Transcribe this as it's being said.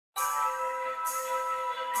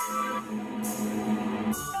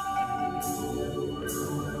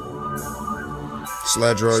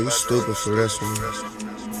Sledro, you stupid for this one.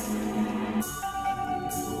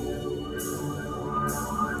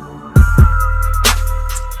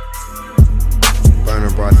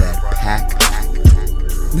 Burner brought that pack.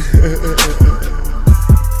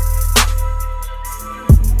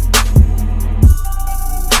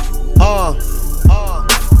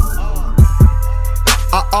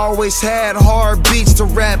 I always had hard beats to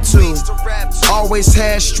rap to. Always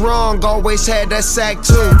had strong, always had that sack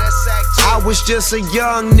too. I was just a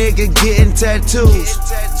young nigga getting tattoos.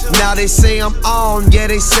 Now they say I'm on, yeah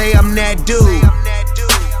they say I'm that dude.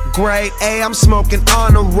 Grade A, I'm smoking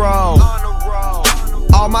on the road.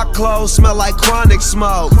 All my clothes smell like chronic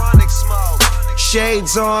smoke.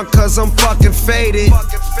 Shades on cause I'm fucking faded.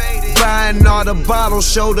 Buying all the bottles,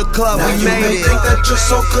 show the club now we made it. You may think that you're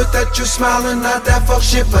so good that you're smiling, not that fuck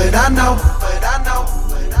shit, but I know.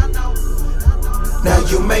 Now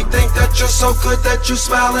you may think that you're so good that you're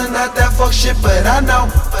smiling, not that fuck shit, but I know.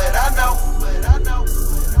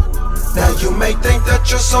 Now you may think that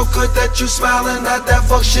you're so good that you're smiling, not that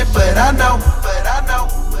fuck shit, but I know.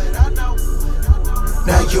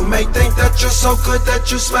 Now you may think that you're so good that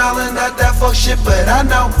you're smiling, not that fuck shit, but I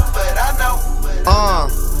know.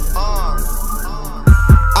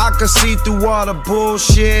 I can see through all the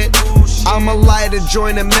bullshit. I'ma light a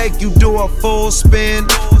joint and make you do a full spin.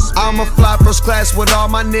 I'ma fly first class with all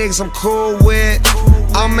my niggas I'm cool with.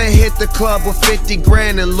 I'ma hit the club with 50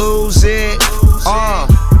 grand and lose it.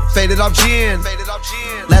 Faded off gin,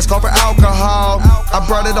 last call for alcohol. I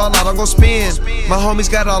brought it all out, I'm gon' spend. My homies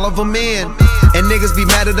got all of them in. And niggas be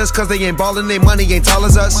mad at us cause they ain't ballin', they money ain't tall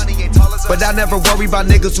as us. But I never worry about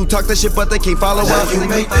niggas who talk that shit but they can't follow now up. You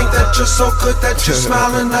may think that you're so good that you're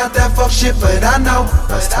smiling, not that fuck shit, but I know.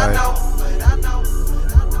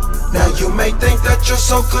 Now you may think that you're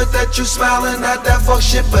so good that you're smiling, not that fuck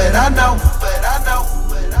shit, but I know.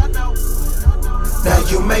 Now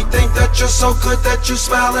you may think that you're so good that you're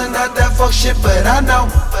smiling, not that fuck shit, but I know.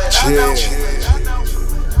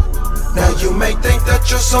 Now you may think that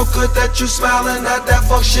you're so good that you're smiling, not that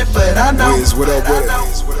fuck shit, but I know. What up with it?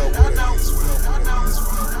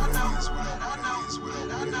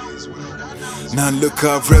 Now look,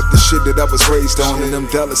 I rep the shit that I was raised on, and them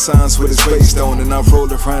dollar signs what it's based on. And I roll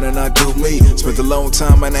around and I do me. Spent a long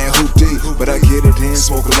time and I hoop deep, but I get it in.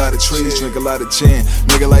 Smoke a lot of trees, drink a lot of gin.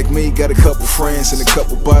 Nigga like me got a couple friends and a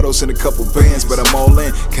couple bottles and a couple bands, but I'm all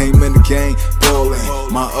in. Came in the game, ballin'.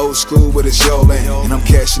 My old school with it's y'all in, and I'm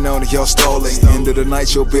cashing on and y'all stalling. End of the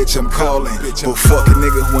night, yo bitch, I'm calling. But fuck a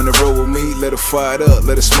nigga who wanna roll with me, let her fire it up,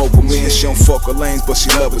 let her smoke with me. And she don't fuck with lanes, but she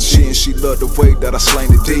love a G, and she love the way that I slang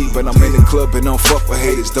the D. But I'm in the club and don't fuck with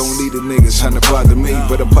haters, don't need a niggas trying to bother me.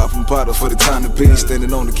 But I'm popping bottles for the time to be.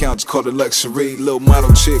 Standing on the couch, call it luxury. Little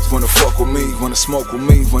model chicks wanna fuck with me, wanna smoke with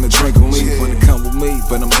me, wanna drink with me, wanna come with me.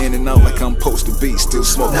 But I'm in and out like I'm supposed to be, still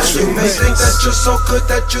smoking now trees. You may think that you're so good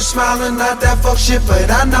that you're smiling, not that fuck shit,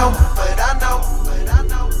 but I know.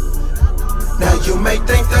 Now you may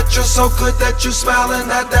think that you're so good that you're smiling,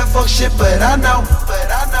 not that fuck shit, but I know.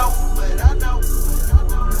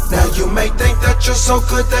 Now you may think that you're so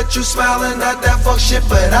good that you're smiling, not that fuck shit,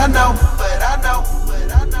 but I know.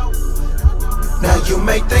 Now you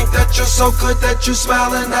may think that you're so good that you're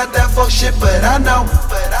smiling, not that fuck shit, but I know.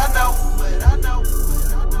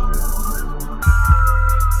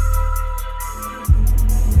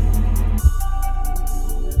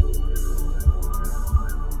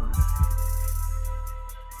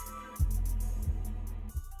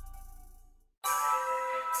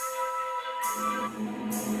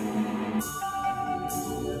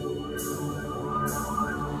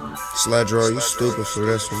 Sledro, you stupid for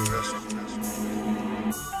this one.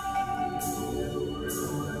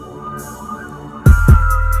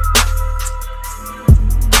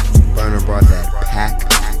 Burner brought that pack.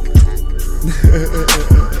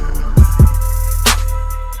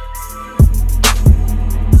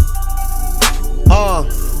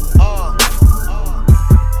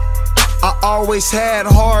 I always had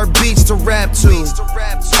hard beats to rap to.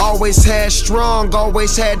 Always had strong,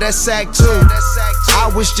 always had that sack too.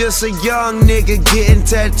 I was just a young nigga getting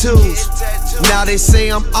tattoos. Now they say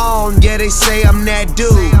I'm on, yeah they say I'm that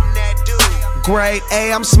dude. Grade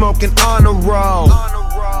A, I'm smoking on the road.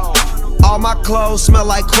 All my clothes smell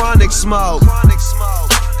like chronic smoke.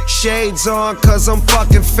 Shades on cause I'm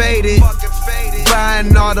fucking faded.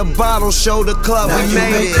 Buying all the bottles, show the club now we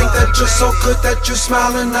made it. You may think that you're so good that you're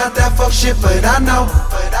smiling, not that fuck shit, but I know.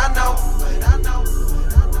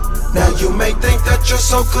 Now you may think that you're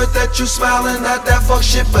so good that you're smiling, not that fuck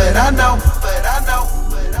shit, but I know.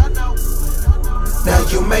 Now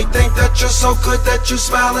you may think that you're so good that you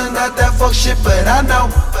smiling at that fuck shit, but I know.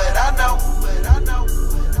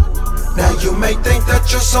 Now you may think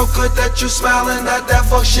that you're so good that you smiling at that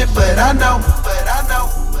fuck shit, but I know.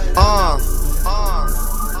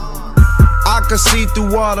 I can see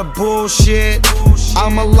through all the bullshit.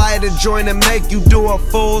 I'ma light a joint and make you do a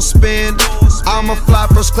full spin. I'ma fly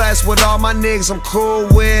first class with all my niggas I'm cool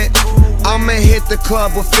with. I'ma hit the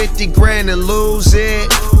club with 50 grand and lose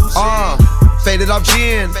it. Faded off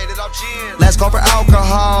gin, last call for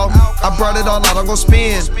alcohol. I brought it all out, I'm gon'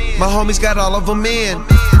 spend. My homies got all of them in.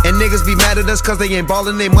 And niggas be mad at us cause they ain't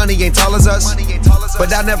ballin', they money ain't tall as us.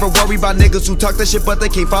 But I never worry about niggas who talk that shit but they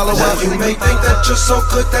can't follow now up. You may think that you're so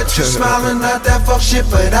good that you smiling at that fuck shit,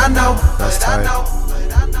 but I know.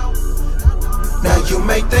 Now you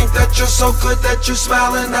may think that you're so good that you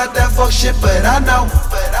smiling at that fuck shit, but I know.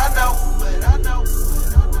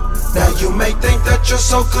 Now you may think that you're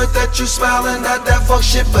so good that you smiling at that fuck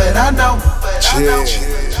shit, but I know.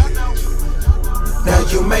 Now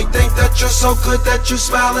you may think that you're so good that you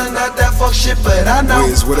smiling at that fuck shit, but I know.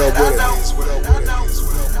 What up with it?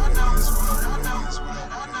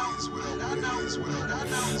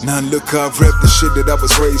 Now look, I rep the shit that I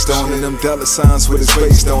was raised on, and them dollar signs what it's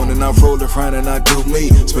based on. And I roll around and I do me.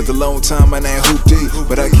 Spent a long time in that hoop deep,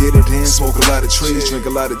 but I get it in. Smoke a lot of trees, drink a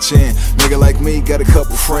lot of gin. Nigga like me got a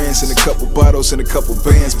couple friends and a couple bottles and a couple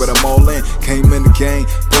bands, but I'm all in. Came in the game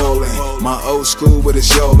ballin'. My old school with it's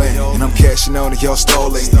y'all in, and I'm cashing on and y'all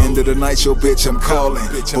stalling. End of the night, yo bitch, I'm calling.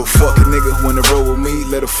 But fuck a nigga wanna roll with me,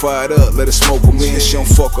 let her fire it up, let her smoke with me. And she don't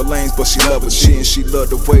fuck with lanes, but she love it. She love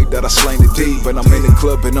the way that I slang the D. But I'm in the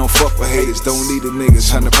club and don't fuck with haters, don't need the niggas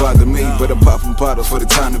trying to bother me. But I'm popping bottles for the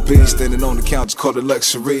time to be. Standing on the couch, call it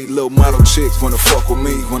luxury. Little model chicks wanna fuck with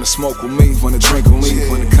me, wanna smoke with me, wanna drink with me,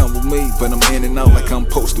 wanna come with me. But I'm in and out like I'm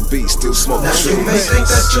supposed to be, still smoking now trees. You may think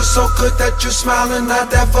that you're so good that you smiling at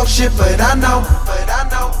that fuck shit, but I know.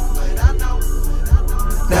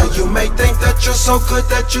 Now you may think that you're so good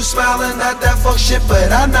that you smiling at that fuck shit,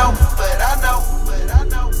 but I know.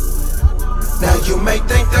 Now you may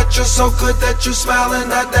think that you're so good that you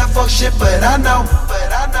smiling at that fuck shit, but I know.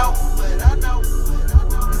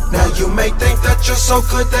 Now you may think that you're so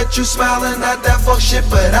good that you smiling at that fuck shit,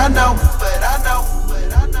 but I know.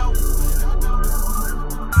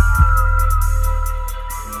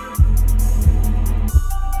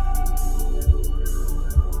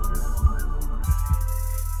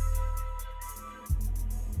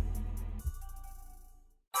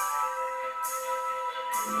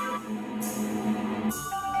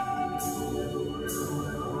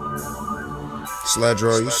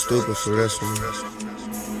 Sledro, you stupid for this one.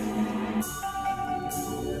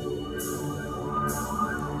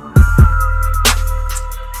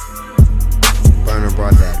 Burner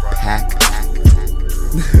brought that pack.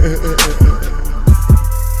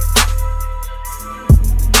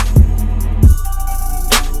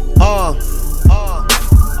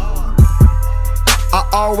 I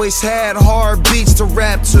always had hard beats to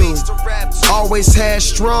rap to. Always had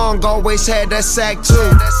strong, always had that sack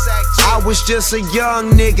too. I was just a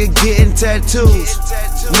young nigga getting tattoos.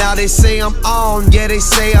 Now they say I'm on, yeah they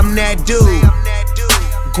say I'm that dude.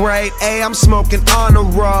 Grade A, I'm smoking on the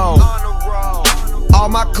road. All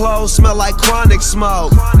my clothes smell like chronic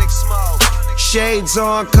smoke. Shades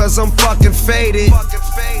on cause I'm fucking faded.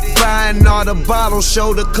 Buying all the bottles,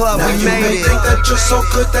 show the club now we made it. You may think that you're so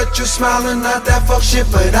good that you smiling at that fuck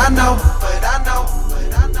shit, but I know.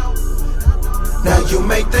 Now you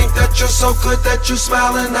may think that you're so good that you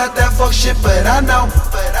smiling at that fuck shit, but I know.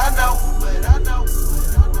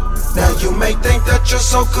 Now you may think that you're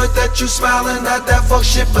so good that you smiling at that fuck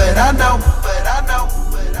shit, but I know.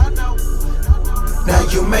 Now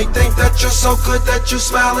you may think that you're so good that you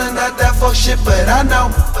smiling at that fuck shit, but I know.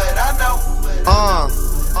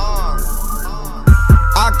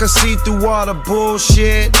 I can see through all the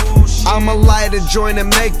bullshit. I'ma light a joint and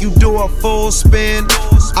make you do a full spin.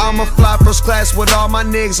 I'ma fly first class with all my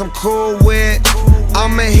niggas I'm cool with.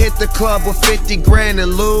 I'ma hit the club with 50 grand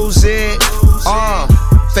and lose it.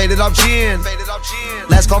 Faded off gin,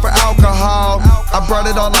 last call for alcohol. I brought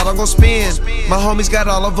it all out, I'm gon' spend. My homies got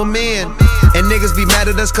all of them in. And niggas be mad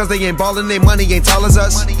at us cause they ain't ballin', they money ain't tall as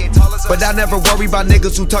us. But I never worry about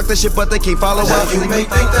niggas who talk that shit but they can't follow now up. You may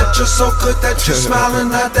think that you're so good that you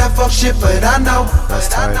smiling at that fuck shit, but I know.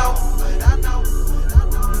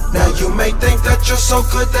 Now you may think that you're so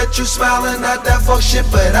good that you smiling at that fuck shit,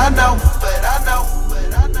 but I know.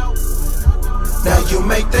 Now you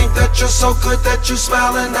may think that you're so good that you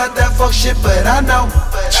smiling at that fuck shit, but I know.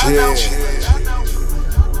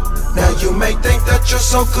 Now you may think that you're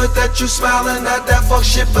so good that you smiling at that fuck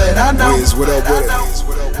shit, but I know. What up with it?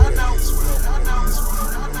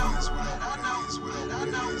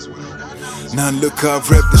 Now look, I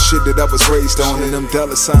rep the shit that I was raised on, and them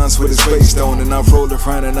dollar signs what it's based on. And I roll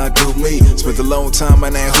around and I do me. Spent a long time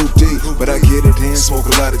in that hoop deep, but I get it in. Smoke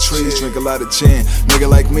a lot of trees, drink a lot of gin. Nigga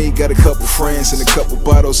like me got a couple friends and a couple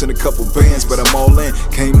bottles and a couple bands, but I'm all in.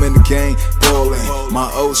 Came in the game, ballin'.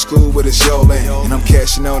 My old school with it's y'all in, and I'm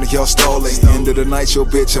cashing out and y'all stalling. End of the night, yo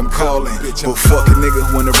bitch, I'm calling. But fuck a nigga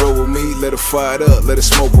who wanna roll with me, let her fire it up, let her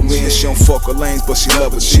smoke with me. And she don't fuck with lanes, but she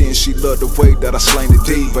love it. She love the way that I slang the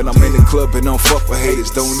D. But I'm in the club and don't fuck with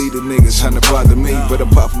haters. Don't need the niggas trying to bother me, but I'm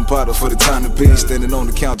popping bottles for the time to be. Standing on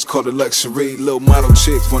the couch, call it luxury. Little model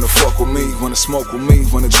chicks wanna fuck with me, wanna smoke with me,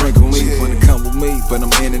 wanna drink with me, wanna come with me. But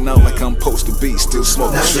I'm in and out like I'm supposed to be, still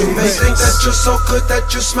smoking now trees. You may think that you're so good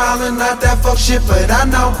that you're smiling, not that fuck shit, but I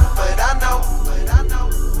know.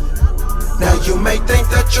 Now you may think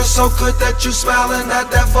that you're so good that you're smiling, not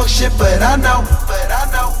that fuck shit, but I know.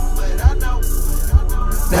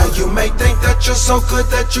 Now you may think that you're so good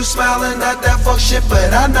that you're smiling, not that fuck shit,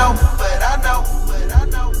 but I know.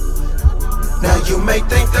 Now you may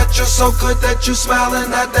think that you're so good that you're smiling,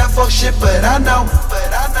 not that fuck shit, but I know.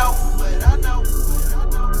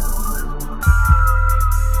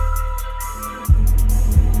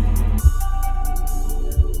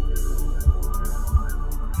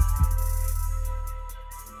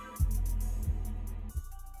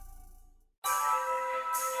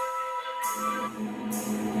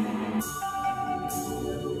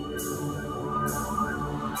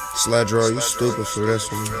 Sledro, you stupid for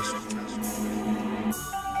this one.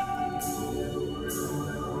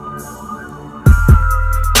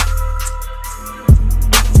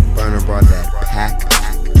 Burner brought that pack.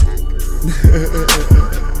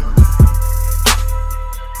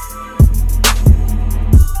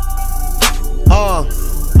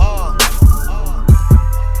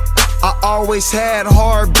 I always had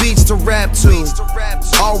hard beats to rap to.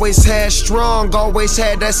 Always had strong, always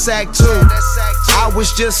had that sack too. I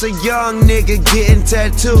was just a young nigga getting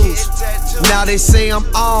tattoos. Now they say I'm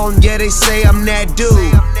on, yeah they say I'm that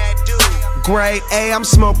dude. Grade A, I'm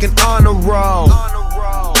smoking on the road.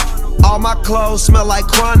 All my clothes smell like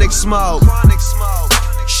chronic smoke.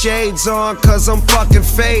 Shades on cause I'm fucking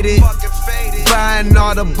faded. Buying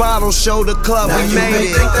all the bottles, show the club now we made it. You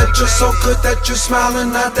may think that you're so good that you're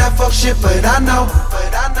smiling, not that fuck shit, but I know.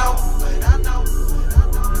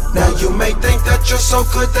 Now you may think that you're so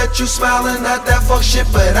good that you're smiling, not that fuck shit,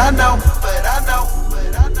 but I know.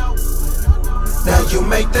 Now you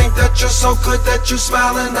may think that you're so good that you're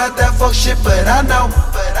smiling, not that fuck shit, but I know.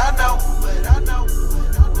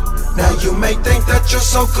 Now you may think that you're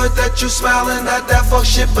so good that you're smiling, not that fuck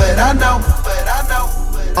shit, but I know.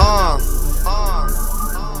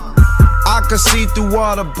 I can see through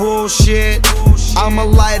all the bullshit. I'ma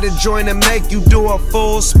light a joint and make you do a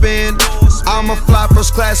full spin. I'ma fly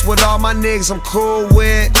first class with all my niggas I'm cool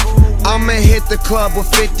with. I'ma hit the club with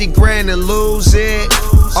 50 grand and lose it.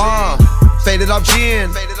 Faded off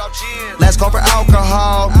gin, last call for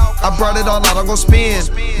alcohol. I brought it all out, I'm gon' spend.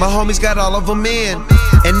 My homies got all of them in.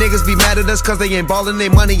 And niggas be mad at us cause they ain't ballin', they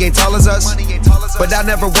money ain't tall as us. But I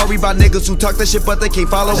never worry about niggas who talk that shit but they can't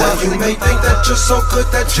follow now up. You may think that you're so good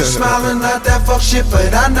that you're smiling, not that fuck shit,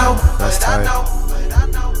 but I know.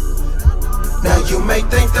 Now you may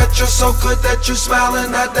think that you're so good that you're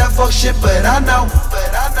smiling, not that fuck shit, but I know.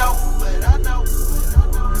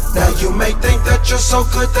 Now you may think that you're so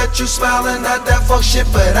good that you're smiling, not that fuck shit,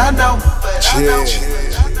 but I know.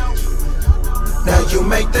 Now you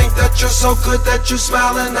may think that you're so good that you're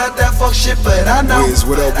smiling, not that fuck shit, but I know.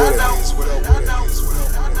 What up with it?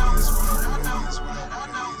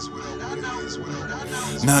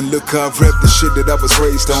 Now look, I rep the shit that I was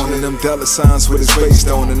raised on, and them dollar signs what it's based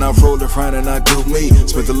on. And I roll around and I do me.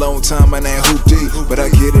 Spent a long time in that hoop deep, but I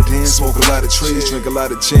get it in. Smoke a lot of trees, drink a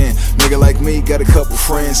lot of gin. Nigga like me got a couple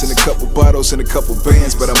friends and a couple bottles and a couple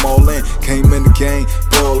bands, but I'm all in. Came in the game,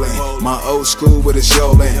 ballin'. My old school with it's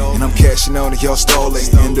y'all in, and I'm cashing out and y'all stalling.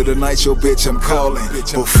 End of the night, yo bitch, I'm calling.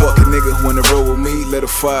 But fuck a nigga who wanna roll with me, let her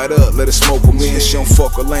fire it up, let her smoke with me. And she don't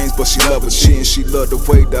fuck with lanes, but she love it. She love the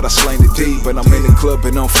way that I slang the D. But I'm in the club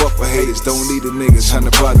and don't fuck with haters. Don't need the niggas trying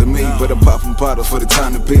to bother me, but I'm popping bottles for the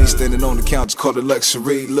time to be. Standing on the couch, call it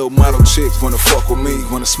luxury. Little model chicks wanna fuck with me,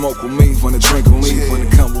 wanna smoke with me, wanna drink with me, wanna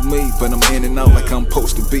come with me. But I'm in and out like I'm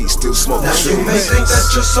supposed to be, still smoking now trees. You may think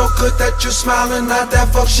that you're so good that you're smiling, not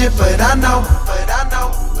that fuck shit, but I know.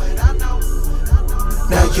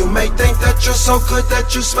 Now you may think that you're so good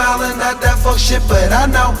that you're smiling, not that fuck shit, but I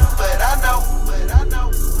know.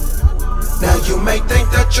 Now you may think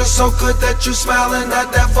that you're so good that you're smiling,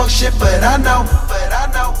 not that fuck shit, but I know.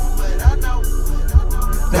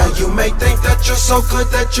 Now you may think that you're so good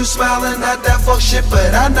that you're smiling, not that fuck shit,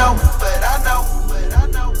 but I know.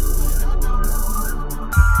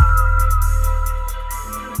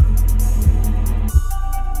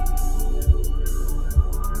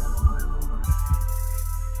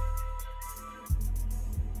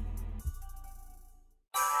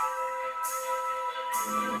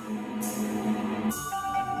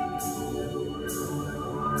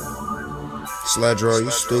 Sledro,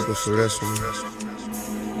 you stupid for this one.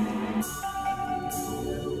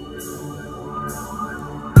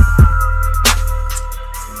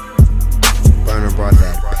 Burner brought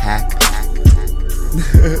that pack.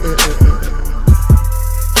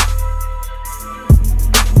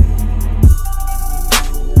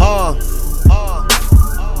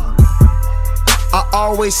 I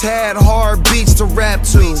always had hard beats to rap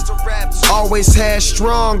to. Always had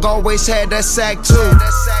strong, always had that sack too.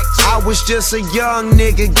 I was just a young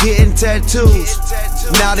nigga getting tattoos.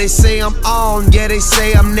 Now they say I'm on, yeah they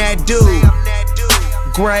say I'm that dude.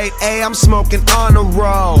 Grade A, I'm smoking on the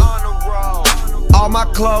road. All my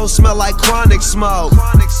clothes smell like chronic smoke.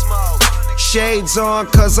 Shades on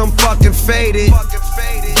cause I'm fucking faded.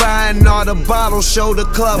 Buying all the bottles, show the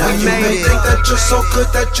club now we made it. You may think that you're so good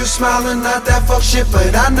that you're smiling, not that fuck shit,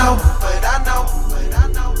 but I know.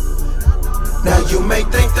 Now you may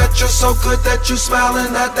think that you're so good that you're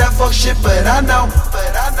smiling, not that fuck shit, but I know.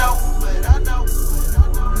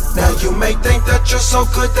 Now you may think that you're so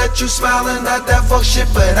good that you're smiling, not that fuck shit,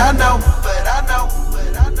 but I know.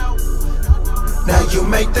 Now you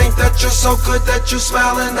may think that you're so good that you're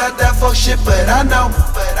smiling, not that fuck shit, but I know.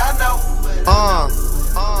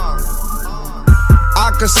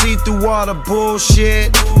 I can see through all the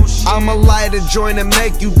bullshit. I'ma light a joint and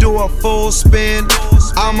make you do a full spin.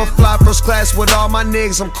 I'ma fly first class with all my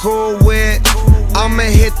niggas I'm cool with. I'ma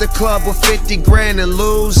hit the club with 50 grand and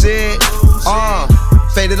lose it.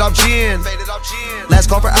 Faded off gin, last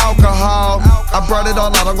call for alcohol. I brought it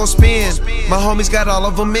all out, I'm gon' spend. My homies got all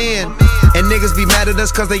of them in. And niggas be mad at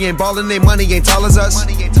us cause they ain't ballin', they money ain't tall as us.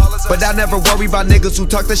 But I never worry about niggas who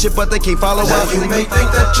talk that shit but they can't follow now up. You may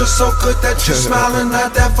think that you're so good that you're smiling,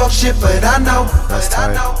 not that fuck shit, but I know.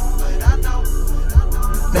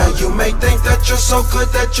 Now you may think that you're so good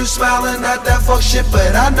that you're smiling, not that fuck shit,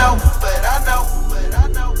 but I know.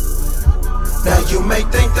 Now you may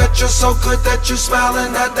think that you're so good that you're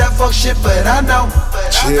smiling, not that fuck shit, but I know.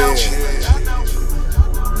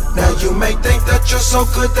 Now you may think that you're so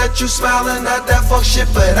good that you're smiling, not that fuck shit,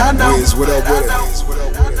 but I know. What up with it?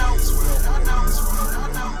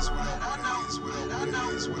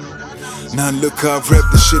 Now look, I rep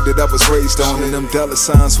the shit that I was raised on, and them dollar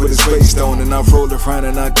signs what it's based on. And I roll around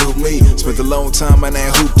and I do me. Spent a long time in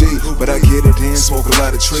that hoop deep, but I get it in. Smoke a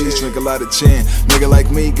lot of trees, drink a lot of gin. Nigga like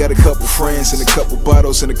me got a couple friends and a couple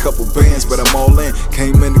bottles and a couple bands, but I'm all in.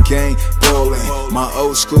 Came in the game, ballin'. My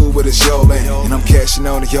old school with us y'all in, and I'm cashing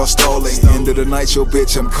on and y'all stalling. End of the night, yo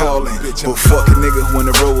bitch, I'm calling. But fuck a nigga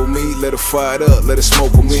wanna roll with me, let her fire it up, let her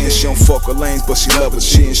smoke with me. And she don't fuck with lanes, but she love it.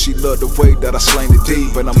 She love the way that I slang the D.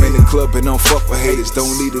 But I'm in the club and don't fuck with haters.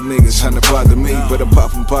 Don't need the niggas trying to bother me, but I'm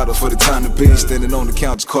popping bottles for the time to be. Standing on the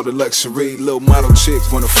couch, call it luxury. Little model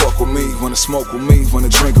chicks wanna fuck with me, wanna smoke with me, wanna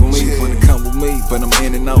drink with me, wanna come with me. But I'm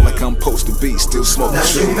in and out like I'm supposed to be, still smoking now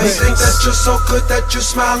trees. You may think that you're so good that you're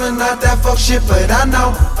smiling, not that fuck shit, but I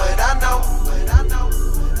know.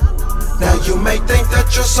 Now you may think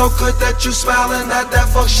that you're so good that you're smiling, not that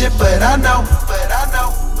fuck shit, but I know.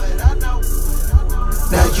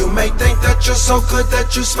 Now you may think that you're so good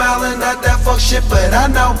that you're smiling, not that fuck shit, but I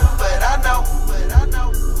know.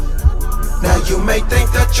 Now you may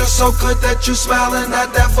think that you're so good that you're smiling,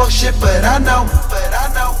 not that fuck shit, but I know.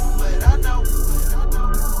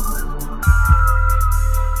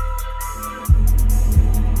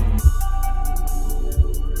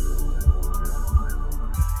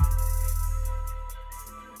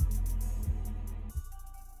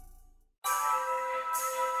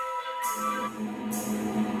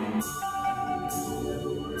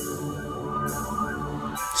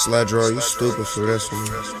 Sledro, you stupid for this one.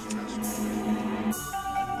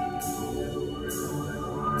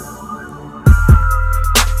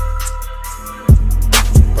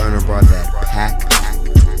 Burner brought that pack.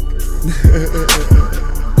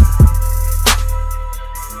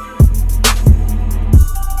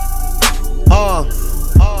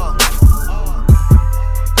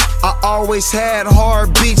 I always had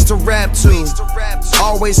hard beats to rap to.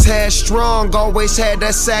 Always had strong, always had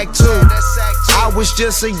that sack too. I was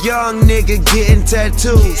just a young nigga getting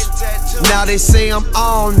tattoos. Now they say I'm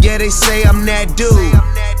on, yeah they say I'm that dude.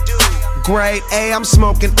 Grade A, I'm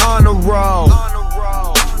smoking on the road.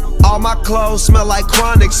 All my clothes smell like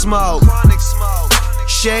chronic smoke.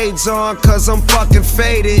 Shades on cause I'm fucking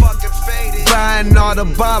faded. Buying all the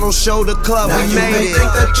bottles, show the club now we made it. Now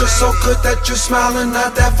you may think that you're so good that you're smiling,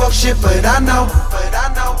 not that fuck shit, but I know.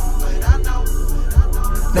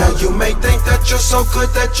 Now you may think that you're so good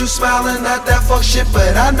that you're smiling, not that fuck shit,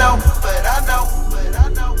 but I know.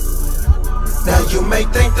 Now you may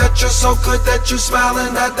think that you're so good that you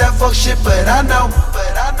smiling at that fuck shit, but I know.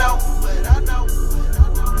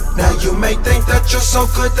 Now you may think that you're so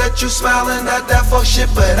good that you smiling at that fuck shit,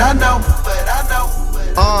 but I know.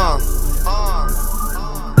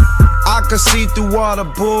 I can see through all the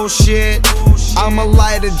bullshit. I'ma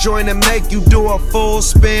light a joint and make you do a full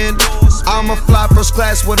spin. I'ma fly first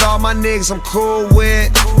class with all my niggas I'm cool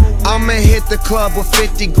with. I'ma hit the club with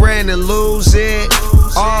 50 grand and lose it.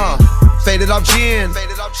 Faded off gin,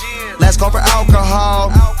 last call for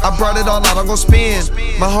alcohol. I brought it all out, I'm gon' spend.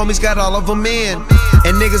 My homies got all of them in.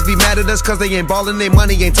 And niggas be mad at us cause they ain't ballin', they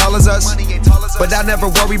money ain't tall as us. But I never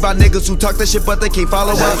worry about niggas who talk that shit but they can't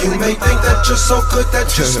follow now up. You may think that you're so good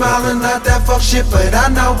that you smiling at that fuck shit, but I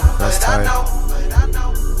know.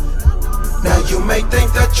 Now you may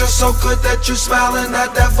think that you're so good that you smiling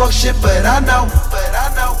at that fuck shit, but I know.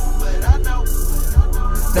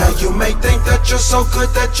 Now you may think that you're so good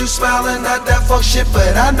that you smiling at that fuck shit,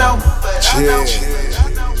 but I know.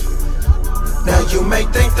 Now you may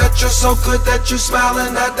think that you're so good that you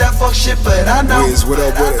smiling at that fuck shit, but I know. What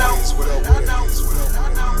up with it?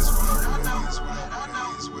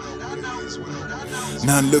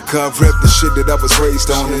 Now look, I rep the shit that I was raised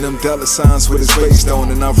on, and them dollar signs what it's based on.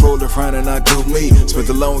 And I roll around and I do me. Spent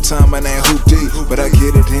a long time in that hoop deep, but I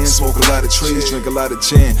get it in. Smoke a lot of trees, drink a lot of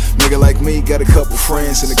gin. Nigga like me got a couple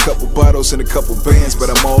friends and a couple bottles and a couple bands, but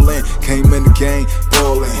I'm all in. Came in the game,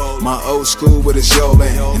 ballin'. My old school with his y'all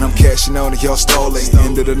in, and I'm cashing out and y'all stalling.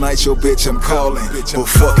 End of the night, yo bitch, I'm calling. But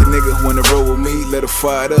fuck a nigga wanna roll with me, let her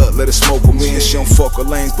fire it up, let her smoke with me. And she don't fuck with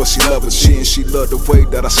lanes, but she love it. She love the way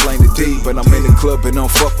that I slang the D. But I'm in the club and don't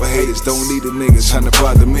fuck with haters, don't need a niggas trying to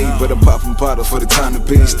bother me. But I'm popping bottles for the time to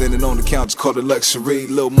be. Standing on the couch, call it luxury.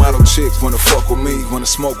 Little model chicks wanna fuck with me, wanna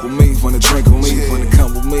smoke with me, wanna drink with me, wanna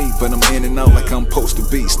come with me. But I'm in and out like I'm supposed to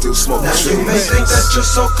be, still smoking now trees. You may think that you're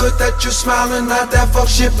so good that you smiling at that fuck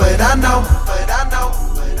shit, but I know.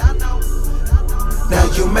 Now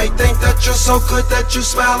you may think that you're so good that you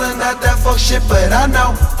smiling at that fuck shit, but I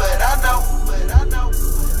know.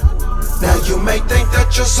 Now you may think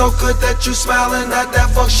that you're so good that you smiling at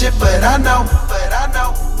that fuck shit, but I know.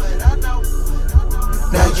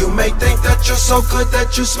 Now you may think that you're so good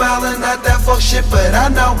that you smiling at that fuck shit, but I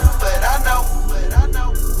know.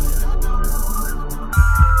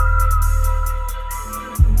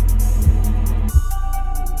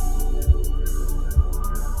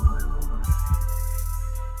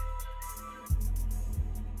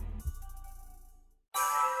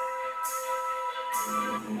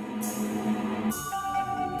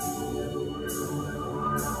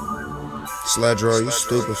 Sledro, you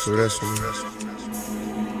stupid for this one.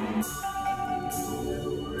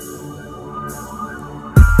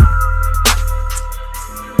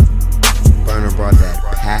 Burner brought that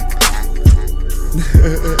pack.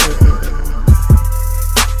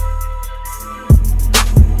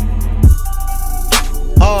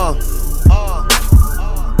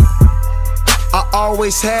 I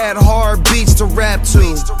always had hard beats to rap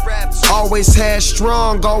to. Always had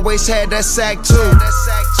strong, always had that sack too.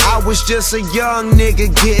 I was just a young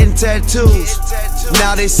nigga getting tattoos.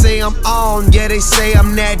 Now they say I'm on, yeah they say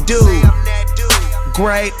I'm that dude.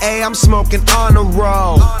 Grade A, I'm smoking on the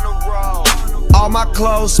road. All my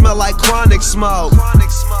clothes smell like chronic smoke.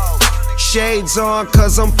 Shades on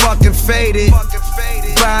cause I'm fucking faded.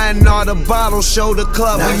 Buying all the bottles, show the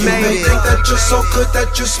club now we made it. Now you may think that you're so good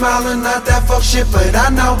that you smiling at that fuck shit, but I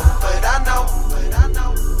know.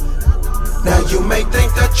 Now you may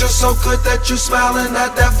think that you're so good that you smiling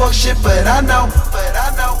at that fuck shit, but I know.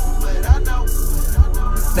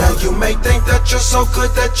 Now you may think that you're so good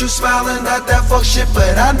that you smiling at that fuck shit,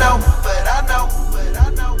 but I know.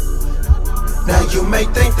 Now you may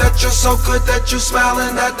think that you're so good that you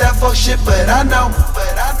smiling at that fuck shit, but I know.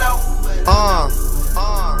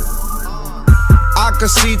 I can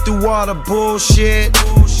see through all the bullshit.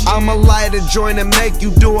 I'ma light a joint and make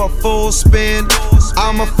you do a full spin.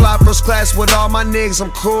 I'ma fly first class with all my niggas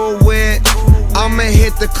I'm cool with. I'ma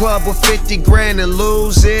hit the club with 50 grand and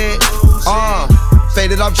lose it.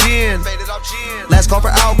 Faded off gin, last call for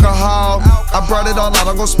alcohol. I brought it all out,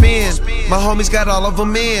 I'm gon' spend. My homies got all of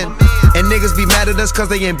them in. And niggas be mad at us cause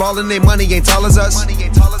they ain't ballin', they money ain't tall as us.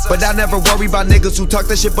 But I never worry about niggas who talk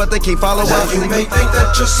that shit but they can't follow now up. You may think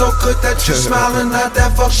that you're so good that you smiling at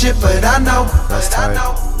that fuck shit, but I know.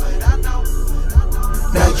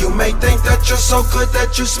 Now you may think that you're so good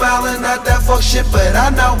that you smiling at that fuck shit, but I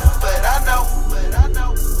know.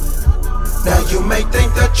 Now you may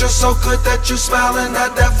think that you're so good that you smiling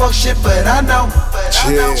at that fuck shit, but I know.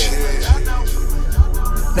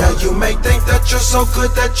 Now you may think that you're so good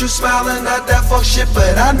that you smiling at that fuck shit,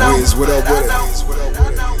 but I know. What up with it?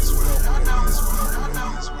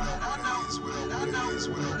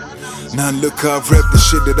 Now look, I rep the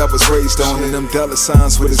shit that I was raised on, and them dollar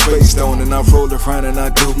signs what it's based on. And I roll around and I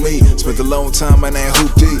do me. Spent a long time in that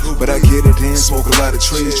hoop deep, but I get it in. Smoke a lot of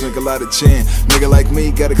trees, drink a lot of gin. Nigga like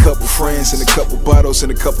me got a couple friends and a couple bottles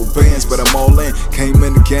and a couple bands, but I'm all in. Came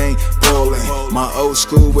in the game, ballin'. My old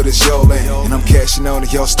school with it's y'all in, and I'm cashing on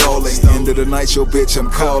and y'all stalling. End of the night, yo bitch,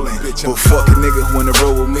 I'm calling. But fuck a nigga wanna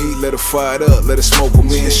roll with me, let her fire it up, let her smoke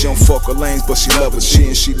with me. And she don't fuck with lanes, but she love it.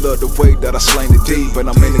 And she love the way that I slang the D. But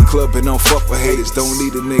I'm in the club and don't fuck with haters. Don't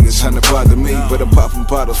need a nigga trying to bother me, but I'm popping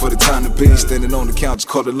bottles for the time to be. Standing on the couch,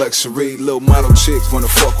 call it luxury. Little model chicks wanna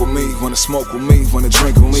fuck with me, wanna smoke with me, wanna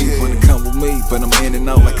drink with me, wanna come with me. But I'm in and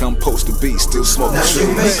out like I'm supposed to be, still smoking now trees.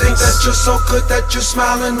 You may think that you're so good that you're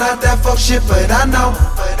smiling, not that fuck shit, but I know.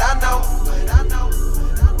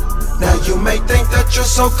 Now you may think that you're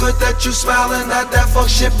so good that you're smiling, not that fuck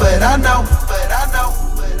shit, but I know.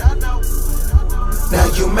 Now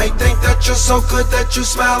you may think that you're so good that you're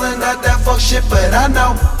smiling, not that fuck shit, but I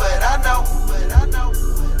know.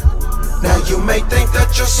 Now you may think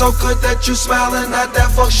that you're so good that you're smiling, not that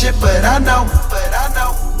fuck shit, but I know.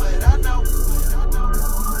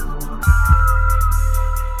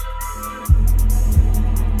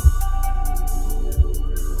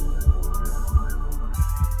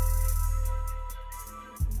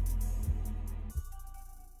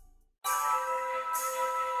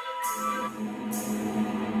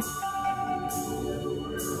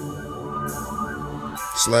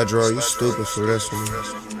 Sledro, you stupid for this one.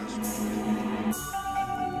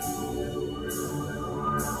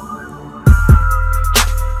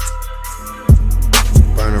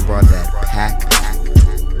 Burner brought that pack.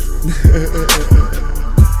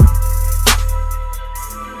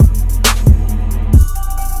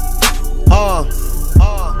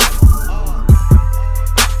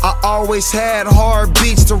 I always had hard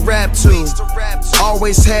beats to rap to.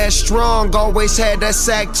 Always had strong, always had that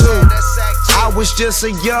sack too. I was just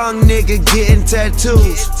a young nigga getting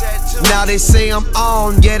tattoos. Now they say I'm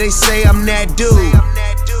on, yeah they say I'm that dude.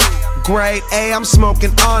 Grade A, I'm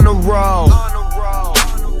smoking on the road.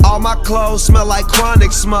 All my clothes smell like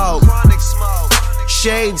chronic smoke.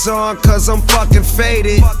 Shades on cause I'm fucking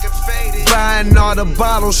faded. Buying all the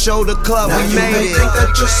bottles, show the club now we made it. You may think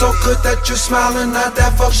that you're so good that you're smiling, not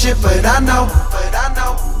that fuck shit, but I know.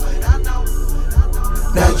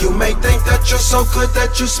 Now you may think that you're so good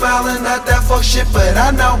that you're smiling, not that fuck shit, but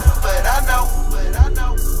I know.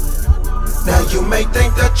 Now you may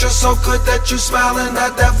think that you're so good that you're smiling,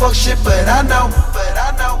 not that fuck shit, but I know.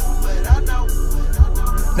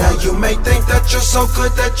 Now you may think that you're so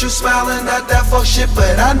good that you're smiling, not that fuck shit,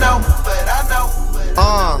 but I know.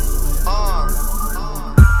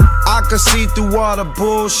 I can see through all the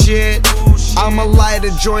bullshit. I'ma light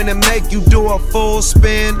a joint and make you do a full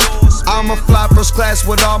spin. I'ma fly first class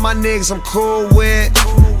with all my niggas I'm cool with.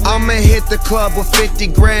 I'ma hit the club with 50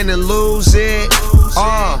 grand and lose it.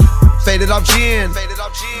 Faded off gin.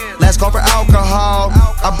 Last call for alcohol.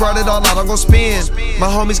 I brought it all out, I'm gon' spend. My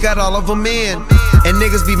homies got all of them in. And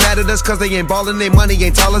niggas be mad at us cause they ain't ballin', they money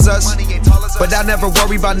ain't tall as us. But I never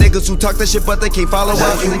worry about niggas who talk that shit but they can't follow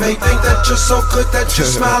now up. You may think that you're so good that you're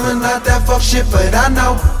smiling, not that fuck shit, but I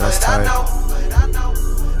know.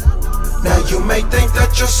 Now you may think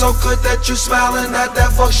that you're so good that you're smiling, not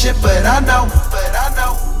that fuck shit, but I know.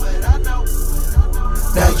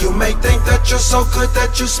 Now you may think that you're so good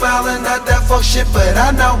that you're smiling, not that fuck shit, but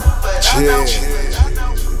I know.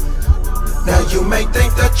 Now you may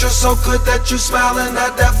think that you're so good that you're smiling,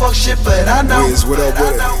 not that fuck shit, but I know. What up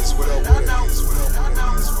with it?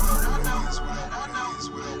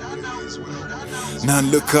 Now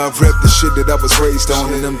look, I rep the shit that I was raised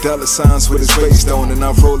on, and them dollar signs what it's based on. And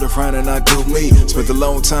I roll around and I do me. Spent a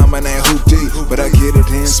long time in that hoop deep, but I get it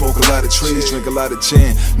in. Smoke a lot of trees, drink a lot of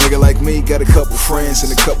gin. Nigga like me got a couple friends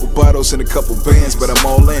and a couple bottles and a couple bands, but I'm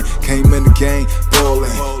all in. Came in the game,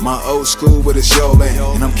 ballin'. My old school with it's y'all in,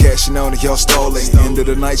 and I'm cashing on and y'all stalling. End of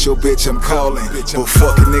the night, yo bitch, I'm calling. But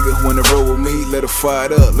fuck a nigga wanna roll with me, let her fire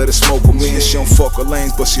it up, let her smoke with me. And she don't fuck with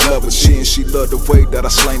lanes, but she love it. She love the way that I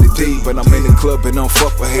slang the D. But I'm in the club and don't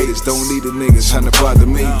fuck with haters. Don't need a nigga trying to bother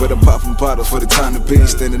me, but I'm popping bottles for the time to be.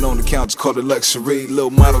 Standing on the couch, call it luxury.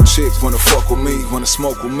 Little model chicks wanna fuck with me, wanna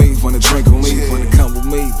smoke with me, wanna drink with me, wanna come with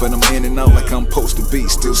me. But I'm in and out like I'm supposed to be,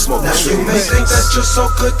 still smoking now trees. You may think that you're so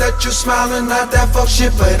good that you're smiling, not that fuck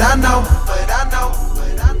shit, but I know.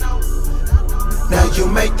 Now you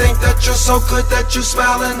may think that you're so good that you're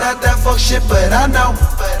smiling, not that fuck shit, but I know.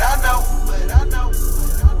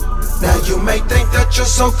 Now you may think that you're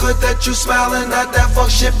so good that you're smiling, not that fuck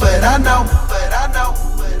shit, but I know.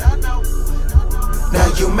 Now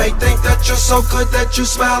you may think that you're so good that you're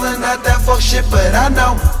smiling, not that fuck shit, but I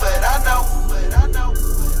know.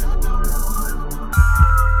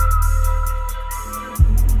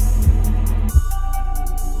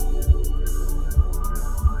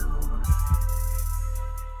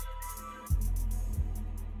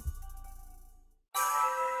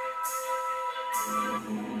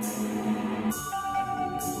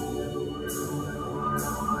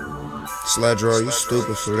 Sledro, you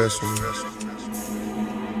stupid for this one.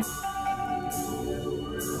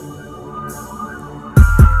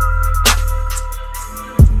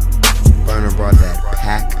 Burner brought that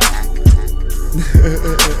pack.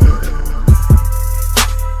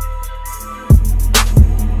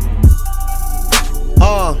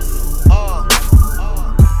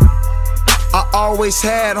 I always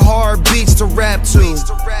had hard beats to rap to.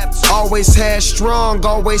 Always had strong,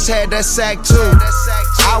 always had that sack too.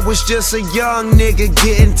 I was just a young nigga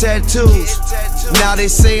getting tattoos. Now they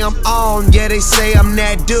say I'm on, yeah they say I'm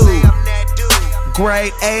that dude.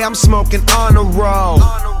 Grade A, I'm smoking on the road.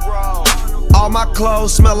 All my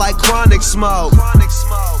clothes smell like chronic smoke.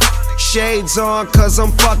 Shades on cause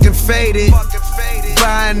I'm fucking faded.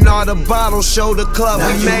 Buying all the bottles, show the club now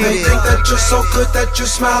we made it. You may think that you're so good that you're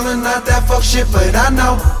smiling, not that fuck shit, but I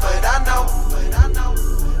know.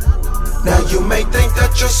 Now you may think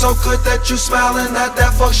that you're so good that you're smiling, not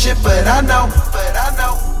that fuck shit, but I know.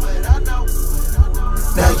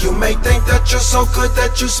 Now you may think that you're so good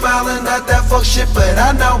that you're smiling, not that fuck shit, but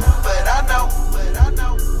I know.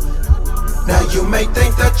 Now you may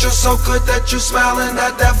think that you're so good that you're smiling,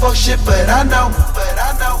 not that fuck shit, but I know.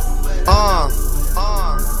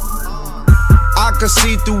 I can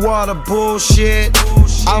see through all the bullshit.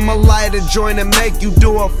 I'ma light a joint and make you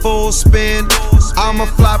do a full spin. I'ma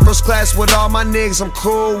fly first class with all my niggas I'm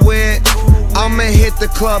cool with. I'ma hit the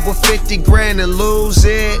club with 50 grand and lose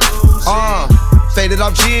it. Faded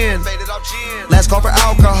off gin, last call for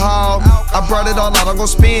alcohol. I brought it all out, I'm gon'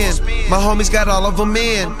 spend. My homies got all of them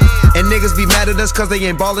in. And niggas be mad at us cause they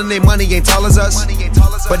ain't ballin', they money ain't tall as us.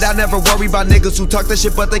 But I never worry about niggas who talk that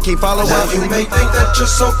shit but they can't follow now up. You may think that you're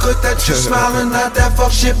so good that you're smiling, not that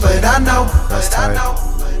fuck shit, but I know.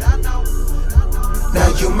 Now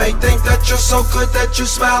you may think that you're so good that you're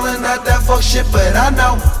smiling, not that fuck shit, but I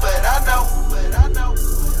know.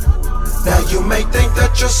 Now you may think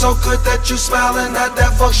that you're so good that you're smiling, not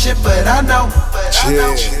that fuck shit, but I know.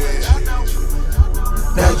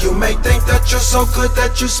 Now you may think that you're so good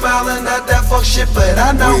that you're smiling, not that fuck shit, but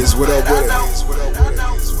I know. What up with it?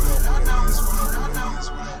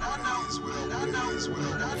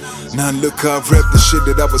 Now look, I rep the shit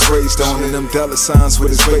that I was raised on, and them dollar signs what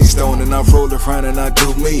it's based on. And I roll around and I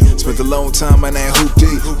do me. Spent a long time in that hoop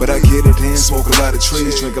deep, but I get it in. Smoke a lot of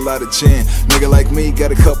trees, drink a lot of gin. Nigga like me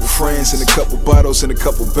got a couple friends and a couple bottles and a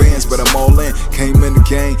couple bands, but I'm all in. Came in the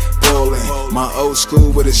game, ballin'. My old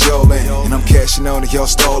school, but it's y'all in, and I'm cashing out and y'all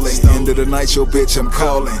stalling. End of the night, yo bitch, I'm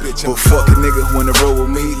calling. But fuck a nigga wanna roll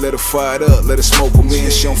with me, let her fire it up, let her smoke with me.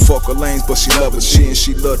 And she don't fuck with lanes, but she love it. She and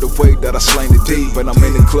she love the way that I slang the D. But I'm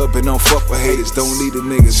in the club and don't fuck with haters, don't need the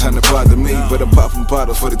niggas trying to bother me. But I'm popping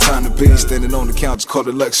bottles for the time to be. Standing on the couch, call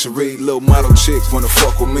it luxury. Little model chicks wanna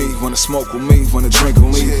fuck with me, wanna smoke with me, wanna drink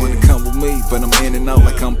with me, wanna come with me. But I'm in and out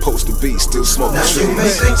like I'm supposed to be, still smoking now trees. You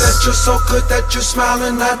may think that you're so good that you're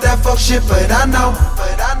smiling, not that fuck shit, but I know.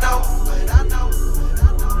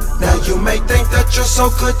 Now you may think that you're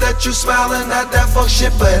so good that you're smiling, not that fuck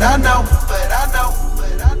shit, but I know.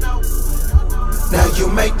 Now you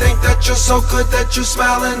may think that you're so good that you're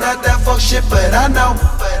smiling, not that fuck shit, but I know.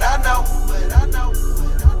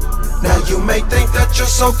 Now you may think that you're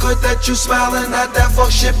so good that you're smiling, not that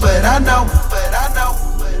fuck shit, but I know.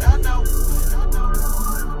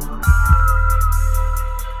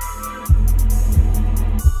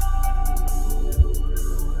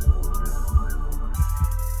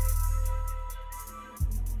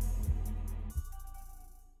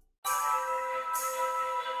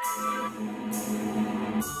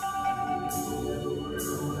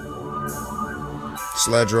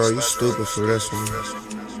 Sledro, you stupid for this one.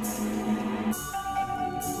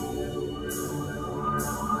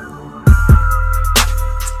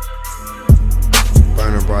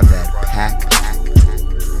 Burner brought that pack.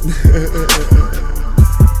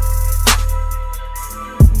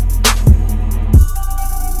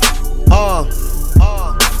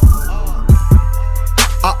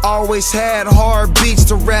 I always had hard beats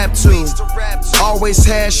to rap to. Always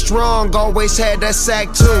had strong, always had that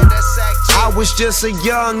sack too. I was just a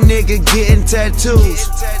young nigga getting tattoos.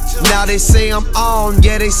 Now they say I'm on,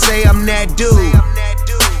 yeah they say I'm that dude.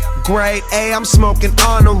 Grade A, I'm smoking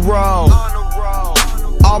on the road.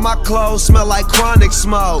 All my clothes smell like chronic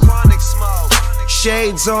smoke.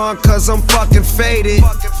 Shades on cause I'm fucking faded.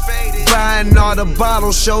 Buying all the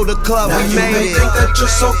bottles, show the club now we made it. You may think that you're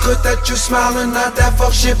so good that you're smiling, not that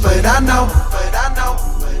fuck shit, but I know.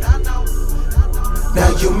 Now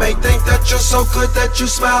you may think that you're so good that you're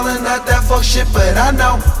smiling, not that fuck shit, but I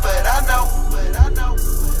know.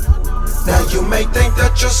 Now you may think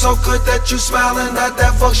that you're so good that you're smiling, not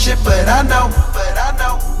that fuck shit, but I know.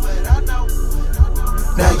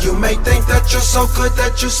 Now you may think that you're so good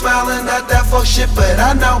that you smiling at that fuck shit, but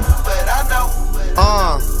I know.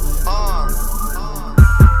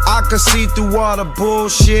 I can see through all the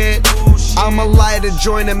bullshit. I'ma light a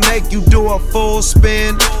joint and make you do a full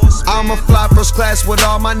spin. I'ma fly first class with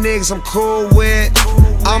all my niggas I'm cool with.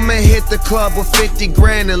 I'ma hit the club with 50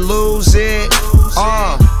 grand and lose it.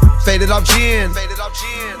 Faded off gin,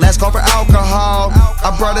 last call for alcohol.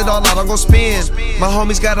 I brought it all out, I'm gon' spend. My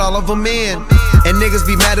homies got all of them in. And niggas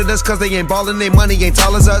be mad at us cause they ain't ballin', they money ain't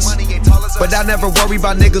tall as us. But I never worry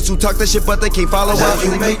about niggas who talk that shit but they can't follow now up.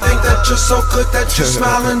 You may think that you're so good that you're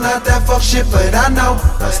smiling at that fuck shit, but I know.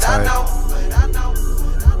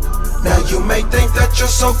 Now you may think that you're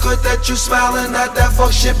so good that you're smiling at that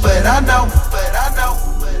fuck shit, but I know.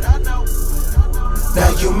 Now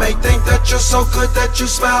you may think that you're so good that you're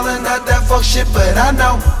smiling at that fuck shit, but I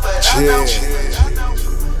know.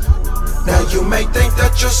 Now you may think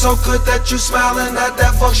that you're so good that you're smiling at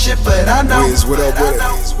that fuck shit, but I know. What up with it?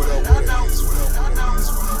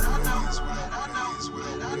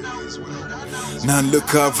 Now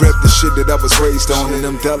look, I rep the shit that I was raised on, and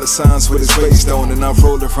them dollar signs what it's based on. And I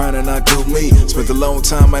roll around and I do me. Spent a long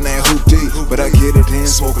time in that hoop deep, but I get it in.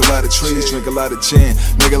 Smoke a lot of trees, drink a lot of gin.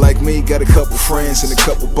 Nigga like me got a couple friends and a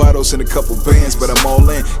couple bottles and a couple bands, but I'm all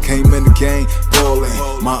in. Came in the game, ballin'.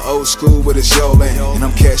 My old school with it's y'all in, and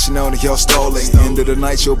I'm cashing out and y'all stalling. End of the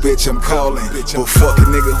night, yo bitch, I'm calling. But fuck a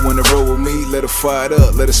nigga wanna roll with me, let her fire it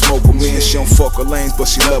up, let her smoke with me. And she don't fuck with lanes, but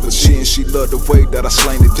she love a G, and she love the way that I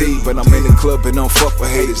slang the D. But I'm in the club and don't fuck with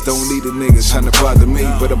haters, don't need the niggas trying to bother me.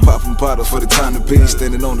 But I'm popping bottles for the time to be.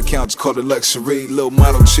 Standing on the couch, call it luxury. Little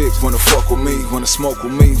model chick wanna fuck with me, wanna smoke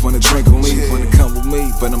with me, wanna drink with me, wanna come with me.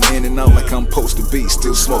 But I'm in and out like I'm supposed to be,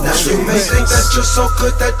 still smoking now trees. You may think that you're so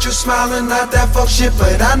good that you're smiling at that fuck shit,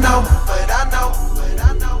 but I know.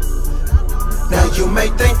 Now you may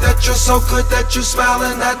think that you're so good that you're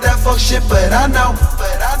smiling at that fuck shit, but I know.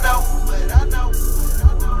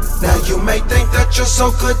 Now you may think that you're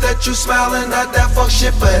so good that you're smiling at that fuck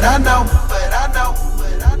shit, but I know.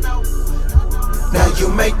 Now you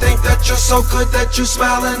may think that you're so good that you're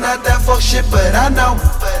smiling at that fuck shit, but I know.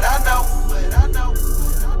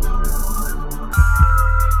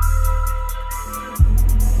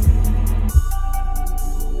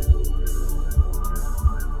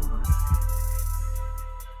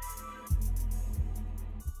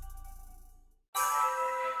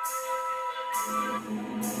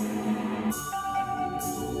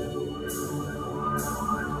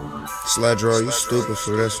 Sledro, you stupid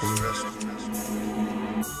for this one.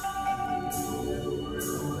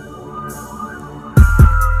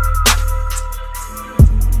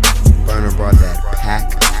 Burner brought that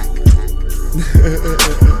pack.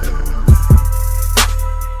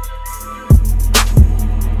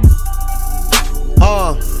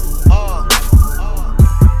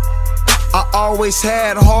 I always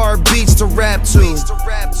had hard beats to rap to.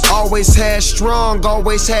 Always had strong,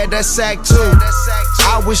 always had that sack too.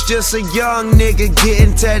 I was just a young nigga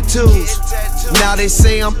getting tattoos. Now they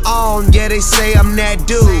say I'm on, yeah they say I'm that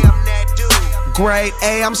dude. Grade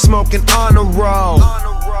A, I'm smoking on the road.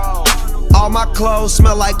 All my clothes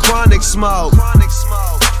smell like chronic smoke.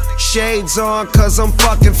 Shades on cause I'm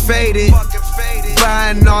fucking faded.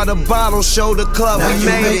 Buying all the bottles, show the club now we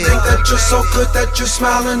made it. You may think that you're so good that you're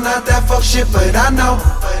smiling at that fuck shit, but I know.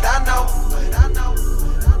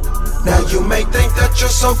 Now you may think that you're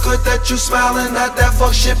so good that you're smiling at that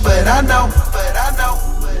fuck shit, but I know.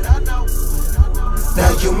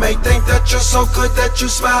 Now you may think that you're so good that you're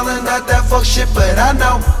smiling at that fuck shit, but I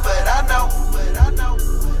know.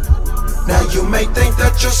 Now you may think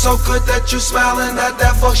that you're so good that you're smiling at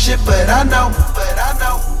that fuck shit, but I know.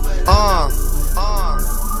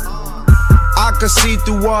 I can see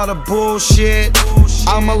through all the bullshit.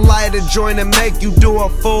 I'ma light a joint and make you do a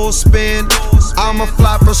full spin. I'ma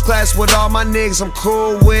fly first class with all my niggas I'm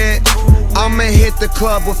cool with. I'ma hit the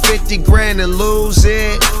club with 50 grand and lose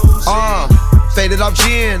it. Faded off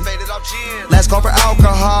gin, last call for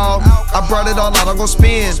alcohol. I brought it all out, I'm gon'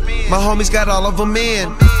 spend. My homies got all of them in.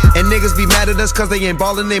 And niggas be mad at us cause they ain't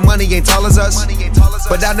ballin', they money ain't tall as us.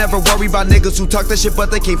 But I never worry about niggas who talk that shit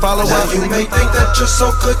but they can't follow now up. You may think that you're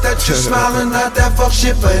so good that you're smiling at that fuck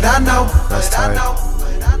shit, but I know.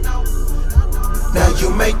 Now you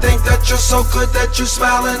may think that you're so good that you're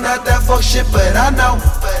smiling at that fuck shit, but I know.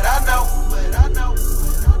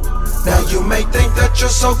 Now you may think that you're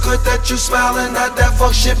so good that you're smiling at that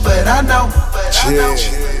fuck shit, but I know.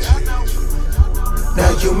 Now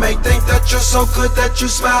you may think that you're so good that you're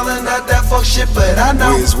smiling at that fuck shit, but I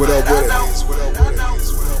know. What up with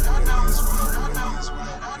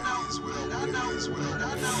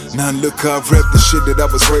it? Now look, I rep the shit that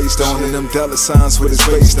I was raised on, and them dollar signs what it's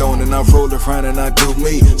based on. And I roll around and I do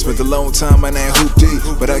me. Spent a long time in that hoop deep,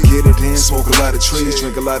 but I get it in. Smoke a lot of trees,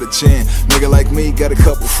 drink a lot of gin. Nigga like me got a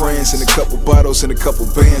couple friends and a couple bottles and a couple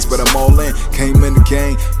bands, but I'm all in. Came in the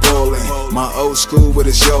game, ballin'. My old school with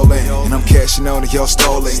his y'all in, and I'm cashing out and y'all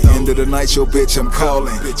stalling. End of the night, yo bitch, I'm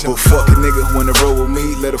calling. But fuck a nigga wanna roll with me,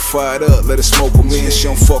 let her fire it up, let her smoke with me. And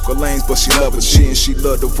she don't fuck with lanes, but she love a G, and she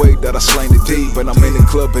love the way that I slang the D. But I'm in the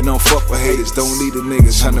club and don't fuck with haters, don't need the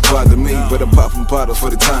niggas trying to bother me. But I'm popping bottles for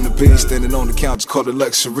the time to be, standing on the couch, call it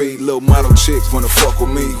luxury. Little model chicks wanna fuck with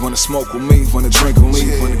me, wanna smoke with me, wanna drink with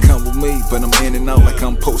me, wanna come with me. But I'm in and out like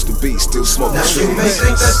I'm supposed to be, still smoking now trees. You may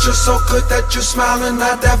think that you're so good that you smiling,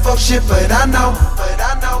 not that fuck shit, but I know.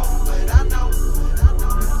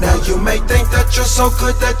 Now you may think that you're so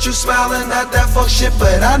good that you smiling, not that fuck shit,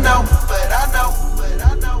 but I know.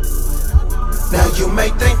 Now you may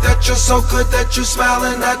think that you're so good that you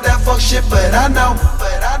smiling, not that fuck shit, but I know.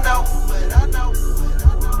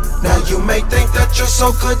 Now you may think that you're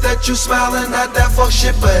so good that you smiling, not that fuck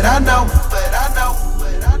shit, but I know.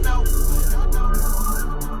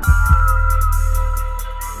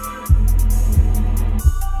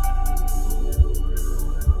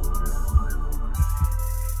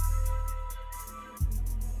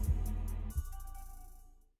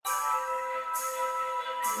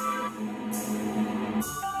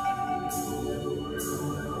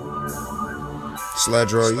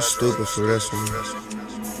 Sledro, you stupid for this one.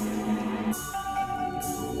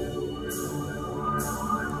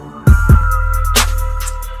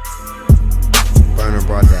 Burner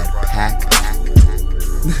brought that pack.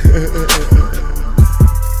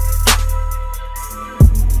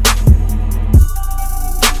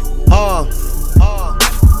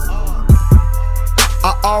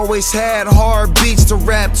 I always had hard beats to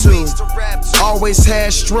rap to. Always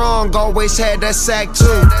had strong, always had that sack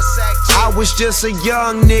too. I was just a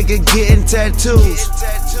young nigga getting tattoos.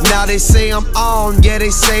 Now they say I'm on, yeah they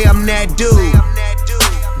say I'm that dude.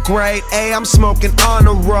 Grade A, I'm smoking on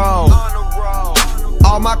the road.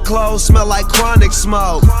 All my clothes smell like chronic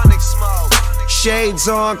smoke. Shades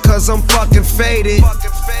on cause I'm fucking faded.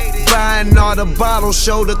 Buying all the bottles,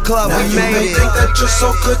 show the club now we made it. You may think that you're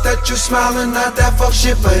so good that you smiling, not that fuck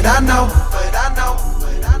shit, but I know.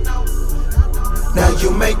 Now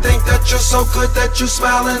you may think that you're so good that you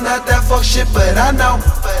smiling, not that fuck shit, but I know.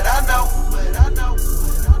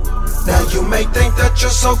 Now you may think that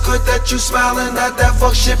you're so good that you smiling, not that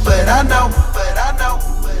fuck shit, but I know.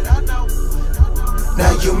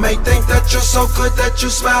 Now you may think that you're so good that you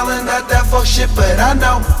smiling, not that fuck shit, but I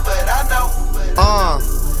know.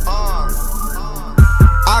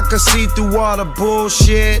 I can see through all the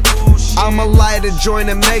bullshit. I'ma light a joint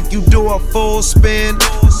and make you do a full spin.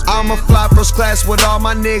 I'ma fly first class with all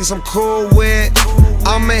my niggas I'm cool with.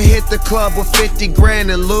 I'ma hit the club with 50 grand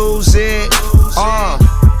and lose it.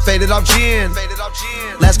 Faded off gin.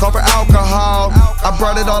 Last call for alcohol. I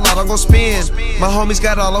brought it all out, I'm gon' spend. My homies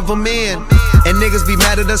got all of them in. And niggas be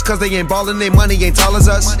mad at us cause they ain't ballin', they money ain't tall as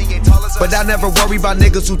us. But I never worry about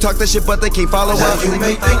niggas who talk that shit but they can't follow now up. You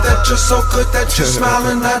may think that you're so good that you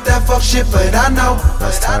smiling, not that fuck shit, but I know.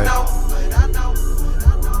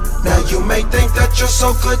 Now you may think that you're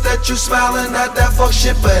so good that you smiling, not that fuck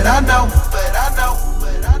shit, but I know.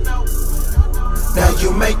 Now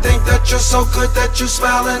you may think that you're so good that you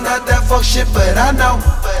smiling, not that fuck shit, but I know.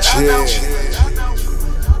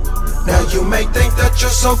 Now you may think that you're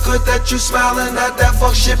so good that you smiling, not that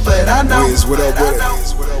fuck shit, but I know. What up with it?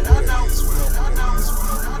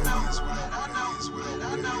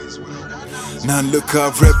 Now look, I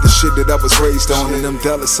rep the shit that I was raised on, and them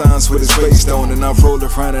dollar signs what it's based on. And I roll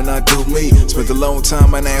around and I do me. Spent a long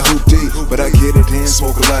time in that hoop deep, but I get it in.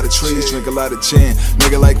 Smoke a lot of trees, drink a lot of gin.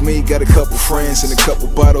 Nigga like me got a couple friends and a couple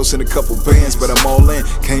bottles and a couple bands, but I'm all in.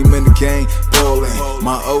 Came in the game, ballin'.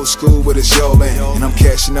 My old school with his y'all in, and I'm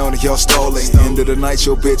cashing out and y'all stalling. End of the night,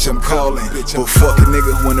 yo bitch, I'm calling. But fuck a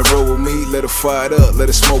nigga wanna roll with me, let her fire it up, let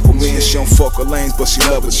her smoke with me. And she don't fuck with lanes, but she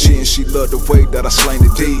love a G, and she love the way that I slang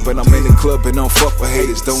the D. But I'm in the club and don't fuck with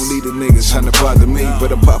haters, don't need the niggas trying to bother me.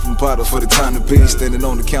 But I'm popping bottles for the time to be, standing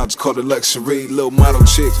on the couch, call it luxury. Little model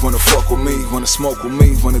chicks wanna fuck with me, wanna smoke with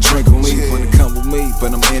me, wanna drink with me, wanna come with me.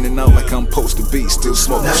 But I'm in and out like I'm supposed to be, still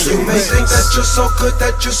smoking now trees. You may think that you're so good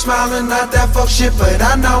that you smiling, not that fuck shit, but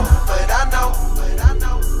I know.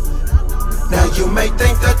 Now you may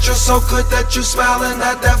think that you're so good that you smiling,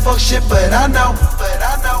 not that fuck shit, but I know.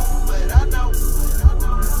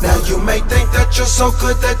 Now you may think that you're so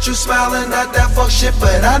good that you smiling, not that fuck shit,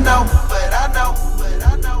 but I know.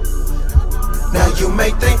 Now you may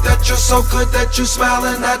think that you're so good that you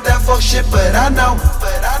smiling, not that fuck shit, but I know.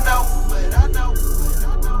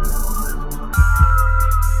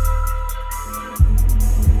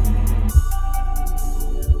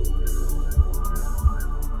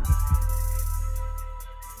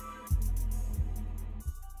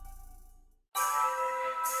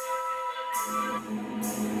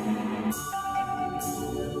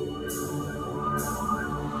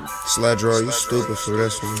 Sledro, you stupid for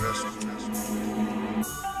this one.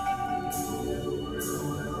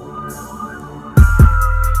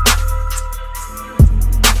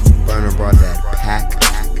 Burner brought that pack.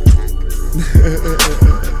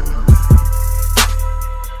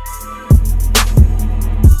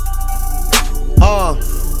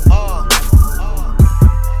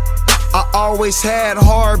 I always had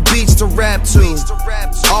hard beats to rap to.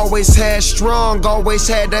 Always had strong, always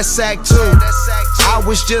had that sack too. I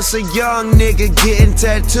was just a young nigga getting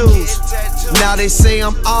tattoos. Now they say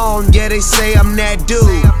I'm on, yeah, they say I'm that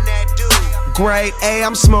dude. Grade A,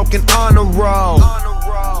 I'm smoking on the road.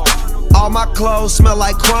 All my clothes smell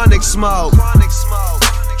like chronic smoke.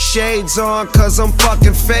 Shades on cause I'm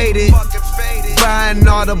fucking faded. Buying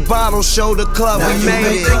all the bottles, show the club we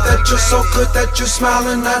made it. Now you may think that you're so good that you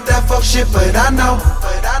smiling, not that fuck shit, but I know.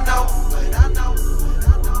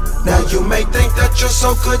 Now you may think that you're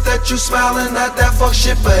so good that you smiling, not that fuck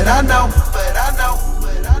shit, but I know.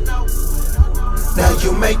 Now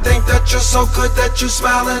you may think that you're so good that you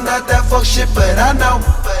smiling, not that fuck shit, but I know.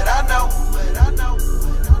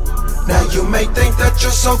 Now you may think that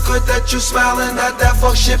you're so good that you smiling, not that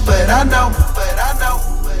fuck shit, but I know.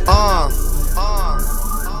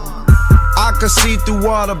 I can see through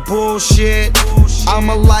all the bullshit.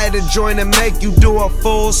 I'ma light a joint and make you do a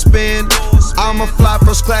full spin. I'ma fly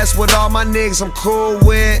first class with all my niggas I'm cool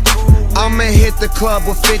with. I'ma hit the club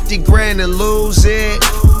with 50 grand and lose it.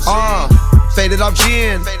 Faded off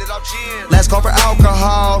gin. Last call for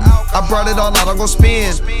alcohol. I brought it all out, I'm gon'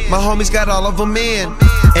 spend. My homies got all of them in.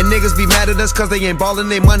 And niggas be mad at us cause they ain't ballin',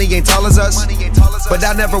 they money ain't tall as us. But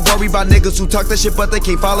I never worry about niggas who talk that shit but they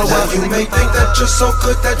can't follow now up. You may think that you're so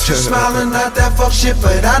good that you smiling, not that fuck shit,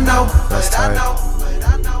 but I know.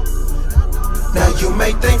 Now you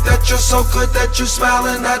may think that you're so good that you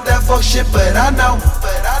smiling, not that fuck shit, but I know.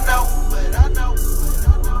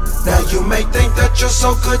 Now you may think that you're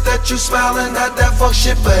so good that you smiling, not that fuck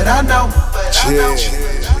shit, but I know.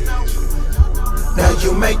 Now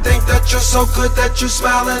you may think that you're so good that you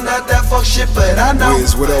smiling, not that fuck shit, but I know.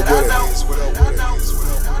 What up with it?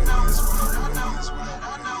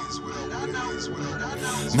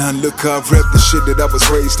 Now look, I rep the shit that I was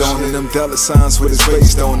raised on, and them dollar signs what it's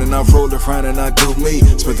based on. And I roll around and I do me.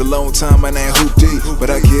 Spent a long time in that hoop deep, but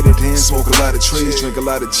I get it in. Smoke a lot of trees, drink a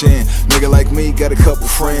lot of gin. Nigga like me got a couple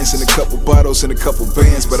friends and a couple bottles and a couple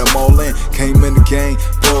bands, but I'm all in. Came in the game,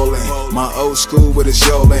 ballin'. My old school with it's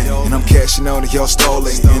y'all in, and I'm cashing out and y'all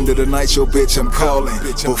stalling. End of the night, yo bitch, I'm calling.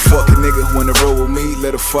 But fuck a nigga wanna roll with me,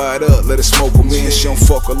 let her fire it up, let her smoke with me. And she don't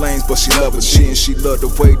fuck with lanes, but she love it. She and she love the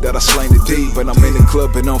way that I slang the D. But I'm in the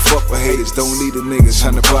club and don't fuck with haters, don't need a niggas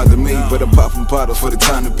trying to bother me. But I'm popping bottles for the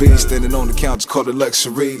time to be. Standing on the couch, call it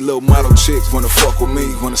luxury. Little model chicks wanna fuck with me,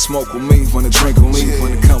 wanna smoke with me, wanna drink with me,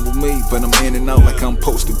 wanna come with me. But I'm in and out like I'm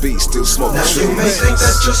supposed to be, still smoking now trees. You may think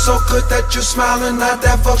that you're so good that you smiling, not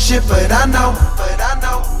that fuck shit, but I know.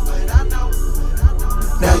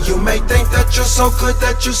 Now you may think that you're so good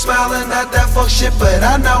that you smiling, not that fuck shit, but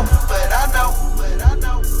I know.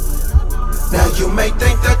 Now you may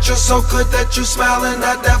think that you're so good that you smiling,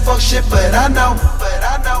 not that fuck shit, but I know.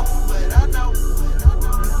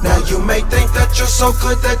 Now you may think that you're so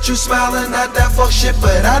good that you smiling, not that fuck shit,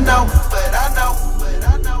 but I know.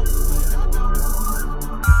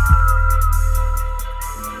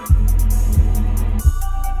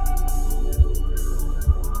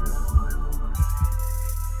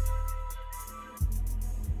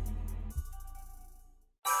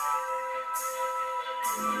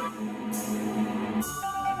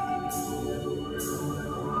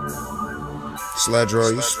 Sledro,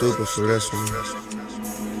 you stupid for this one.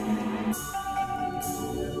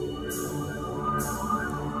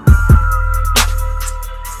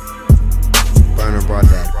 Burner brought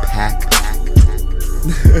that pack.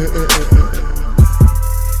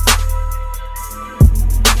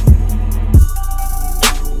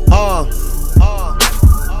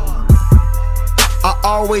 I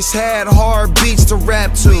always had hard beats to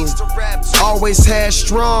rap to. Always had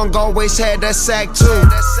strong, always had that sack too.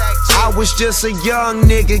 I was just a young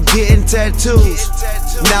nigga getting tattoos.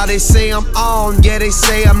 Now they say I'm on, yeah, they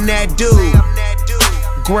say I'm that dude.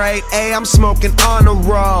 Grade A, I'm smoking on the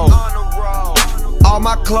road. All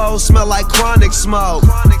my clothes smell like chronic smoke.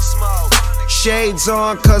 Shades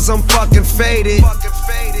on cause I'm fucking faded.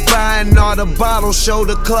 Buying all the bottles, show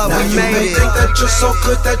the club we made it. Now you may think that you're so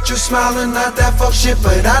good that you smiling, not that fuck shit,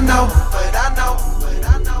 but I know.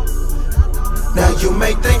 Now you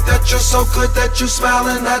may think that you're so good that you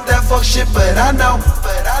smiling, not that fuck shit, but I know.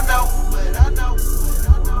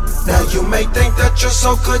 Now you may may think that you're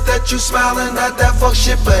so good that you smiling at that fuck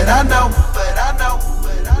shit, but I know.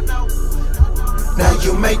 Now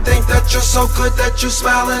you may think that you're so good that you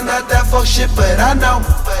smiling at that fuck shit, but I know.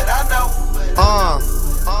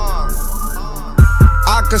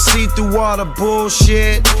 I can see through all the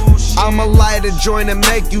bullshit. I'ma light a joint and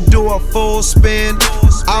make you do a full spin.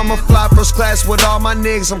 I'ma fly first class with all my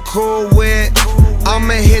niggas I'm cool with.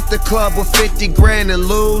 I'ma hit the club with 50 grand and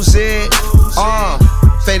lose it.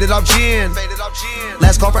 Faded off gin,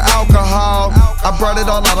 last call for alcohol. I brought it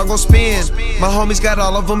all out, I'm gon' spend. My homies got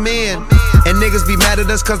all of them in. And niggas be mad at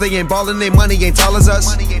us cause they ain't ballin', they money ain't tall as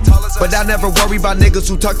us. But I never worry about niggas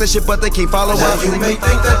who talk that shit but they can't follow now up. You may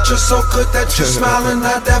think that you're so good that you're smiling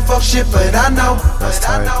at that fuck shit, but I know.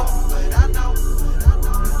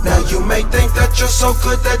 Now you may think that you're so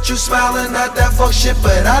good that you smiling at that fuck shit,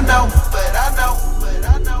 but I know.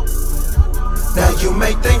 Now you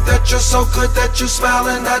may think that you're so good that you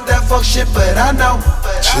smiling at that fuck shit, but I know.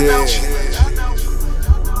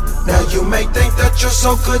 Now you may think that you're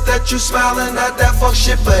so good that you smiling at that fuck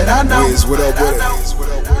shit, but I know. What up with it?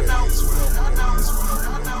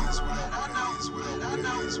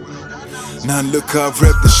 Now look, I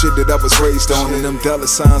rep the shit that I was raised on, and them dollar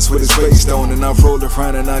signs what it's based on. And I roll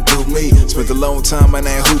around and I do me. Spent a long time in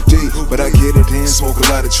that hoop deep, but I get it in. Smoke a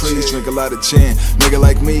lot of trees, drink a lot of gin. Nigga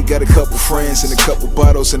like me got a couple friends and a couple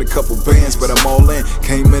bottles and a couple bands, but I'm all in.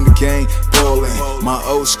 Came in the game ballin'. My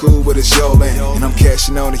old school, but it's y'all in, and I'm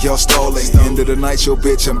cashing on and y'all stalling. End of the night, yo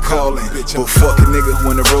bitch, I'm calling. But fuck a nigga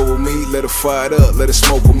wanna roll with me, let her fire it up, let her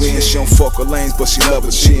smoke with me. And she don't fuck with lanes, but she love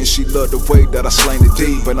it. She love the way that I slang the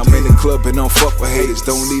D. But I'm in the club and don't fuck with haters.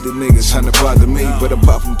 Don't need a nigga trying to bother me, but I'm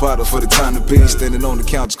popping bottles for the time to be. Standing on the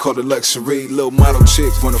couch, call it luxury. Little model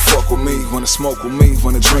chick wanna fuck with me, wanna smoke with me,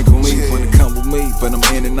 wanna drink with me, wanna come with me. But I'm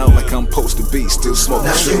in and out like I'm supposed to be, still smoking.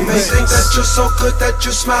 Now you may think that you're so good that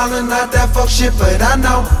you're smiling at that fuck shit, but I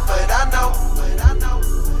know.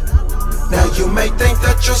 Now you may think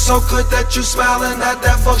that you're so good that you smiling at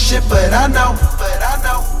that fuck shit, but I know.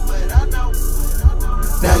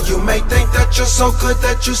 Now you may think that you're so good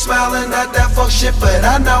that you smiling at that fuck shit, but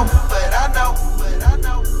I know.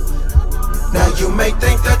 Now you may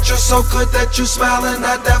think that you're so good that you smiling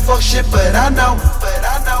at that fuck shit, but I know.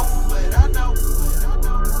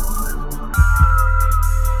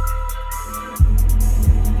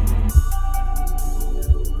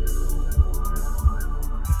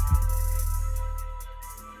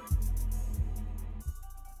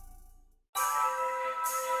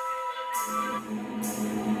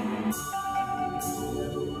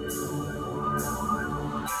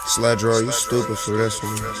 Sledro, you stupid for this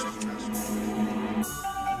one.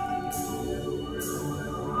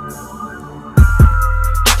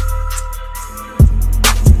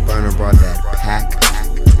 Burner brought that pack.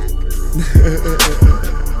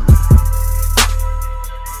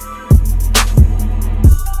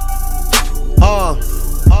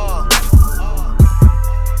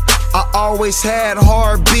 I always had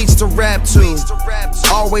hard beats to rap to.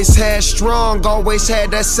 Always had strong, always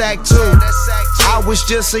had that sack too. I was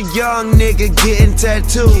just a young nigga getting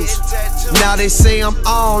tattoos. Now they say I'm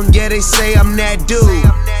on, yeah they say I'm that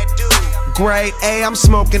dude. Grade A, I'm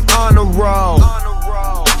smoking on the road.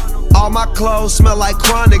 All my clothes smell like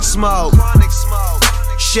chronic smoke.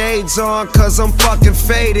 Shades on cause I'm fucking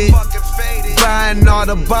faded. Buying all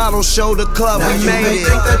the bottles, show the club now we made it.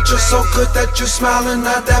 Now you may think that you're so good that you're smiling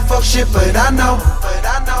at that fuck shit, but I know.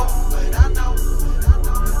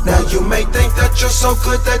 Now you may think that you're so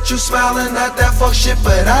good that you smiling at that fuck shit,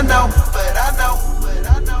 but I know.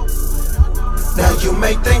 Now you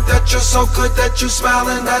may think that you're so good that you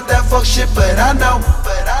smiling at that fuck shit, but I know.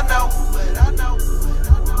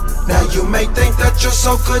 Now you may think that you're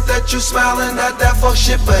so good that you smiling at that fuck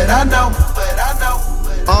shit, but I know.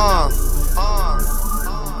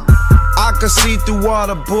 I can see through all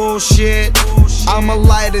the bullshit. I'ma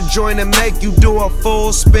light a joint and make you do a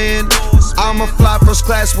full spin. I'ma fly first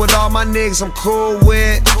class with all my niggas I'm cool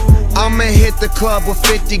with. I'ma hit the club with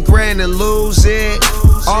 50 grand and lose it.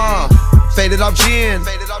 Faded off gin,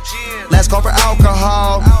 last call for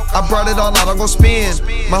alcohol. I brought it all out, I'm gon' spend.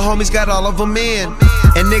 My homies got all of them in.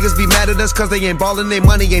 And niggas be mad at us cause they ain't ballin', they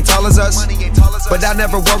money ain't tall as us. But I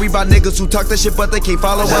never worry about niggas who talk that shit but they can't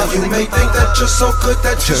follow now up. You may think that you're so good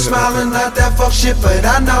that you're smiling at that fuck shit, but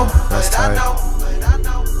I know.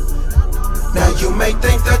 Now you may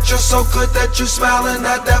think that you're so good that you smiling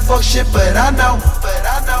at that fuck shit, but I know.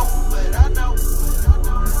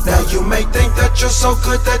 Now you may think that you're so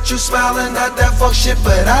good that you smiling at that fuck shit,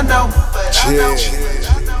 but I know.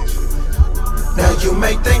 Now you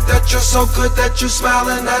may think that you're so good that you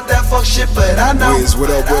smiling at that fuck shit, but I know. What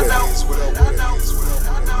up with it?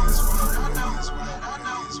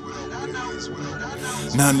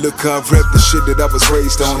 Now look, I rep the shit that I was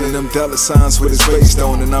raised on, and them dollar signs what it's based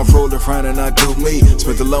on. And I roll around and I do me.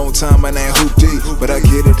 Spent a long time in that hoopty, but I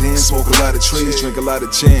get it in. Smoke a lot of trees, drink a lot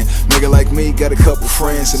of gin. Nigga like me got a couple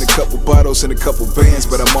friends and a couple bottles and a couple bands,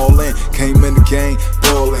 but I'm all in. Came in the game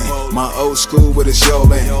ballin'. My old school with his y'all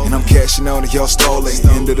in, and I'm cashing out and y'all stalling.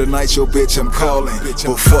 End of the night, yo bitch, I'm calling.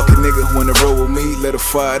 But fuck a nigga wanna roll with me, let her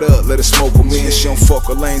fire it up, let her smoke with me. And she don't fuck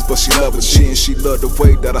with lanes, but she love it. She and she love the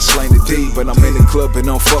way that I slang the D. But I'm in the club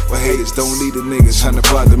and don't fuck with haters. Don't need the niggas trying to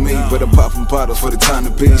bother me, but I'm popping bottles for the time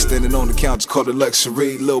to be. Standing on the couch, call it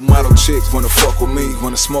luxury. Little model chicks wanna fuck with me,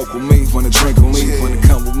 wanna smoke with me, wanna drink with me, wanna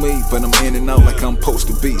come with me. But I'm in and out like I'm supposed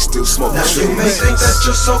to be, still smoking now trees. You may think that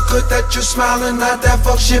you're so good that you're smiling, not that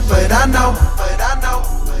fuck shit, but I know.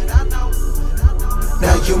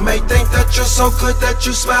 Now you may think that you're so good that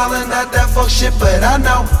you're smiling, not that fuck shit, but I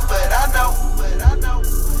know.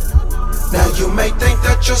 Now you may think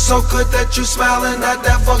that you're so good that you smiling at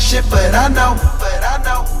that fuck shit, but I know.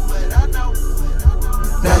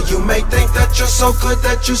 Now you may think that you're so good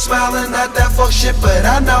that you smiling at that fuck shit, but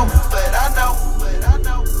I know.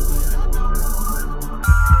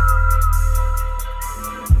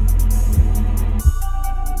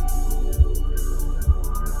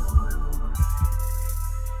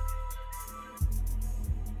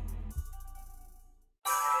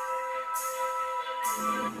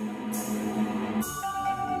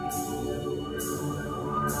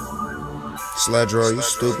 Sledro, you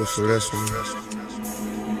stupid for this one.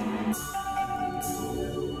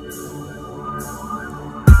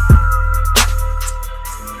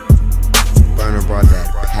 Burner brought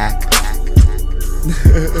that pack.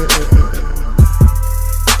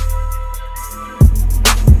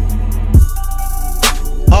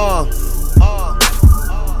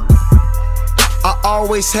 I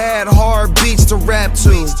always had hard beats to rap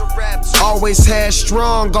to. Always had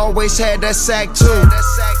strong, always had that sack too.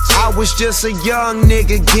 I was just a young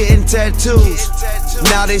nigga getting tattoos.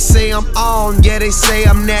 Now they say I'm on, yeah they say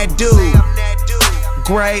I'm that dude.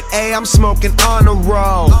 Grade A, I'm smoking on the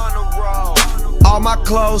road. All my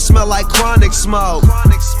clothes smell like chronic smoke.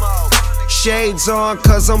 Shades on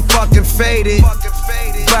cause I'm fucking faded.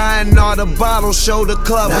 Buying all the bottles, show the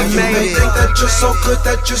club now we made it. You may think that you're so good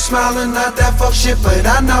that you're smiling at that fuck shit, but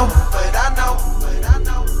I know.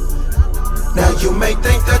 Now you may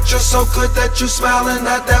think that you're so good that you're smiling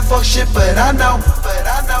at that fuck shit, but I know.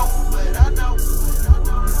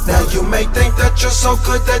 Now you may think that you're so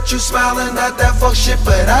good that you're smiling at that fuck shit,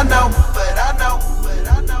 but I know.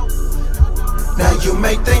 Now you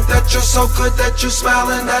may think that you're so good that you're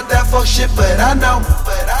smiling at that fuck shit, but I know.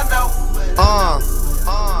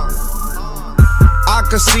 I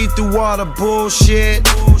can see through all the bullshit.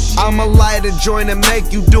 I'ma light a joint and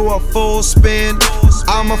make you do a full spin.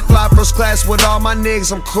 I'ma fly first class with all my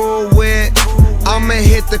niggas I'm cool with. I'ma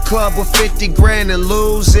hit the club with 50 grand and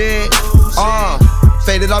lose it.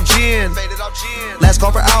 Faded off gin. Last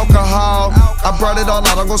call for alcohol. I brought it all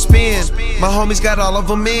out, I'm gon' spend. My homies got all of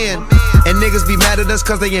them in. And niggas be mad at us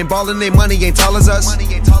cause they ain't ballin', they money ain't tall as us.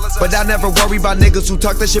 But I never worry about niggas who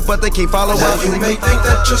talk that shit but they can't follow now us. You may think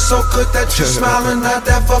that you're so good that you're smiling at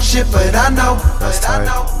that fuck shit, but I know.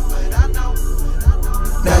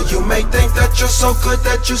 Now you may think that you're so good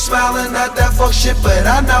that you're smiling at that fuck shit, but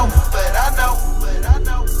I know.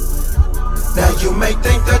 Now you may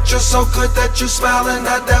think that you're so good that you're smiling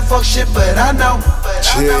at that fuck shit, but I know.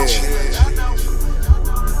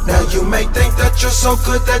 Now you may think that you're so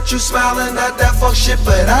good that you're smiling at that fuck shit,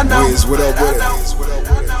 but I know. Wiz, what up with it?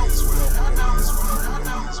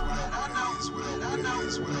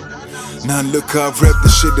 Now look, I rep the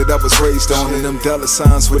shit that I was raised on, and them dollar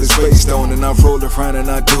signs what it's based on. And I roll around and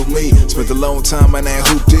I do me. Spent a long time in that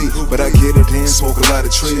hoopty, but I get it in. Smoke a lot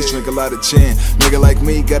of trees, drink a lot of gin. Nigga like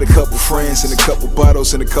me got a couple friends and a couple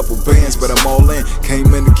bottles and a couple bands, but I'm all in.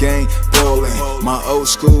 Came in the game ballin'. My old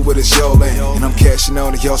school with his y'all in, and I'm cashing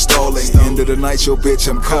out and y'all stalling. End of the night, yo bitch,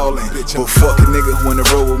 I'm calling. But fuck a nigga wanna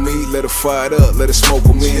roll with me, let her fire it up, let her smoke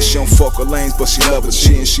with me. And she don't fuck with lanes, but she love it.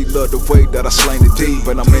 She and she love the way that I slang the D.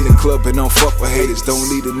 But I'm in the club and don't fuck with haters. Don't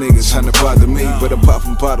need the niggas trying to bother me, but I'm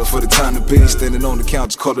popping bottles for the time to be. Standing on the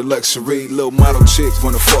couch, call it luxury. Little model chicks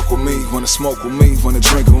wanna fuck with me, wanna smoke with me, wanna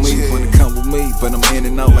drink with me, wanna come with me. But I'm in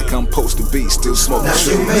and out like I'm supposed to be, still smoking now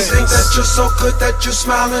trees. You may think that you're so good that you're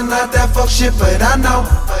smiling at that fuck shit, but I know.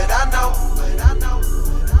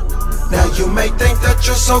 Now you may think that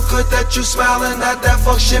you're so good that you're smiling at that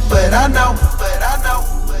fuck shit, but I know.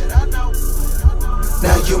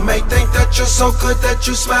 Now you may think that you're so good that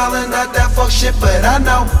you're smiling at that fuck shit, but I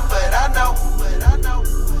know.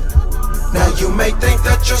 Now you may think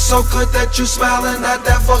that you're so good that you're smiling at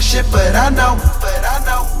that fuck shit, but I know.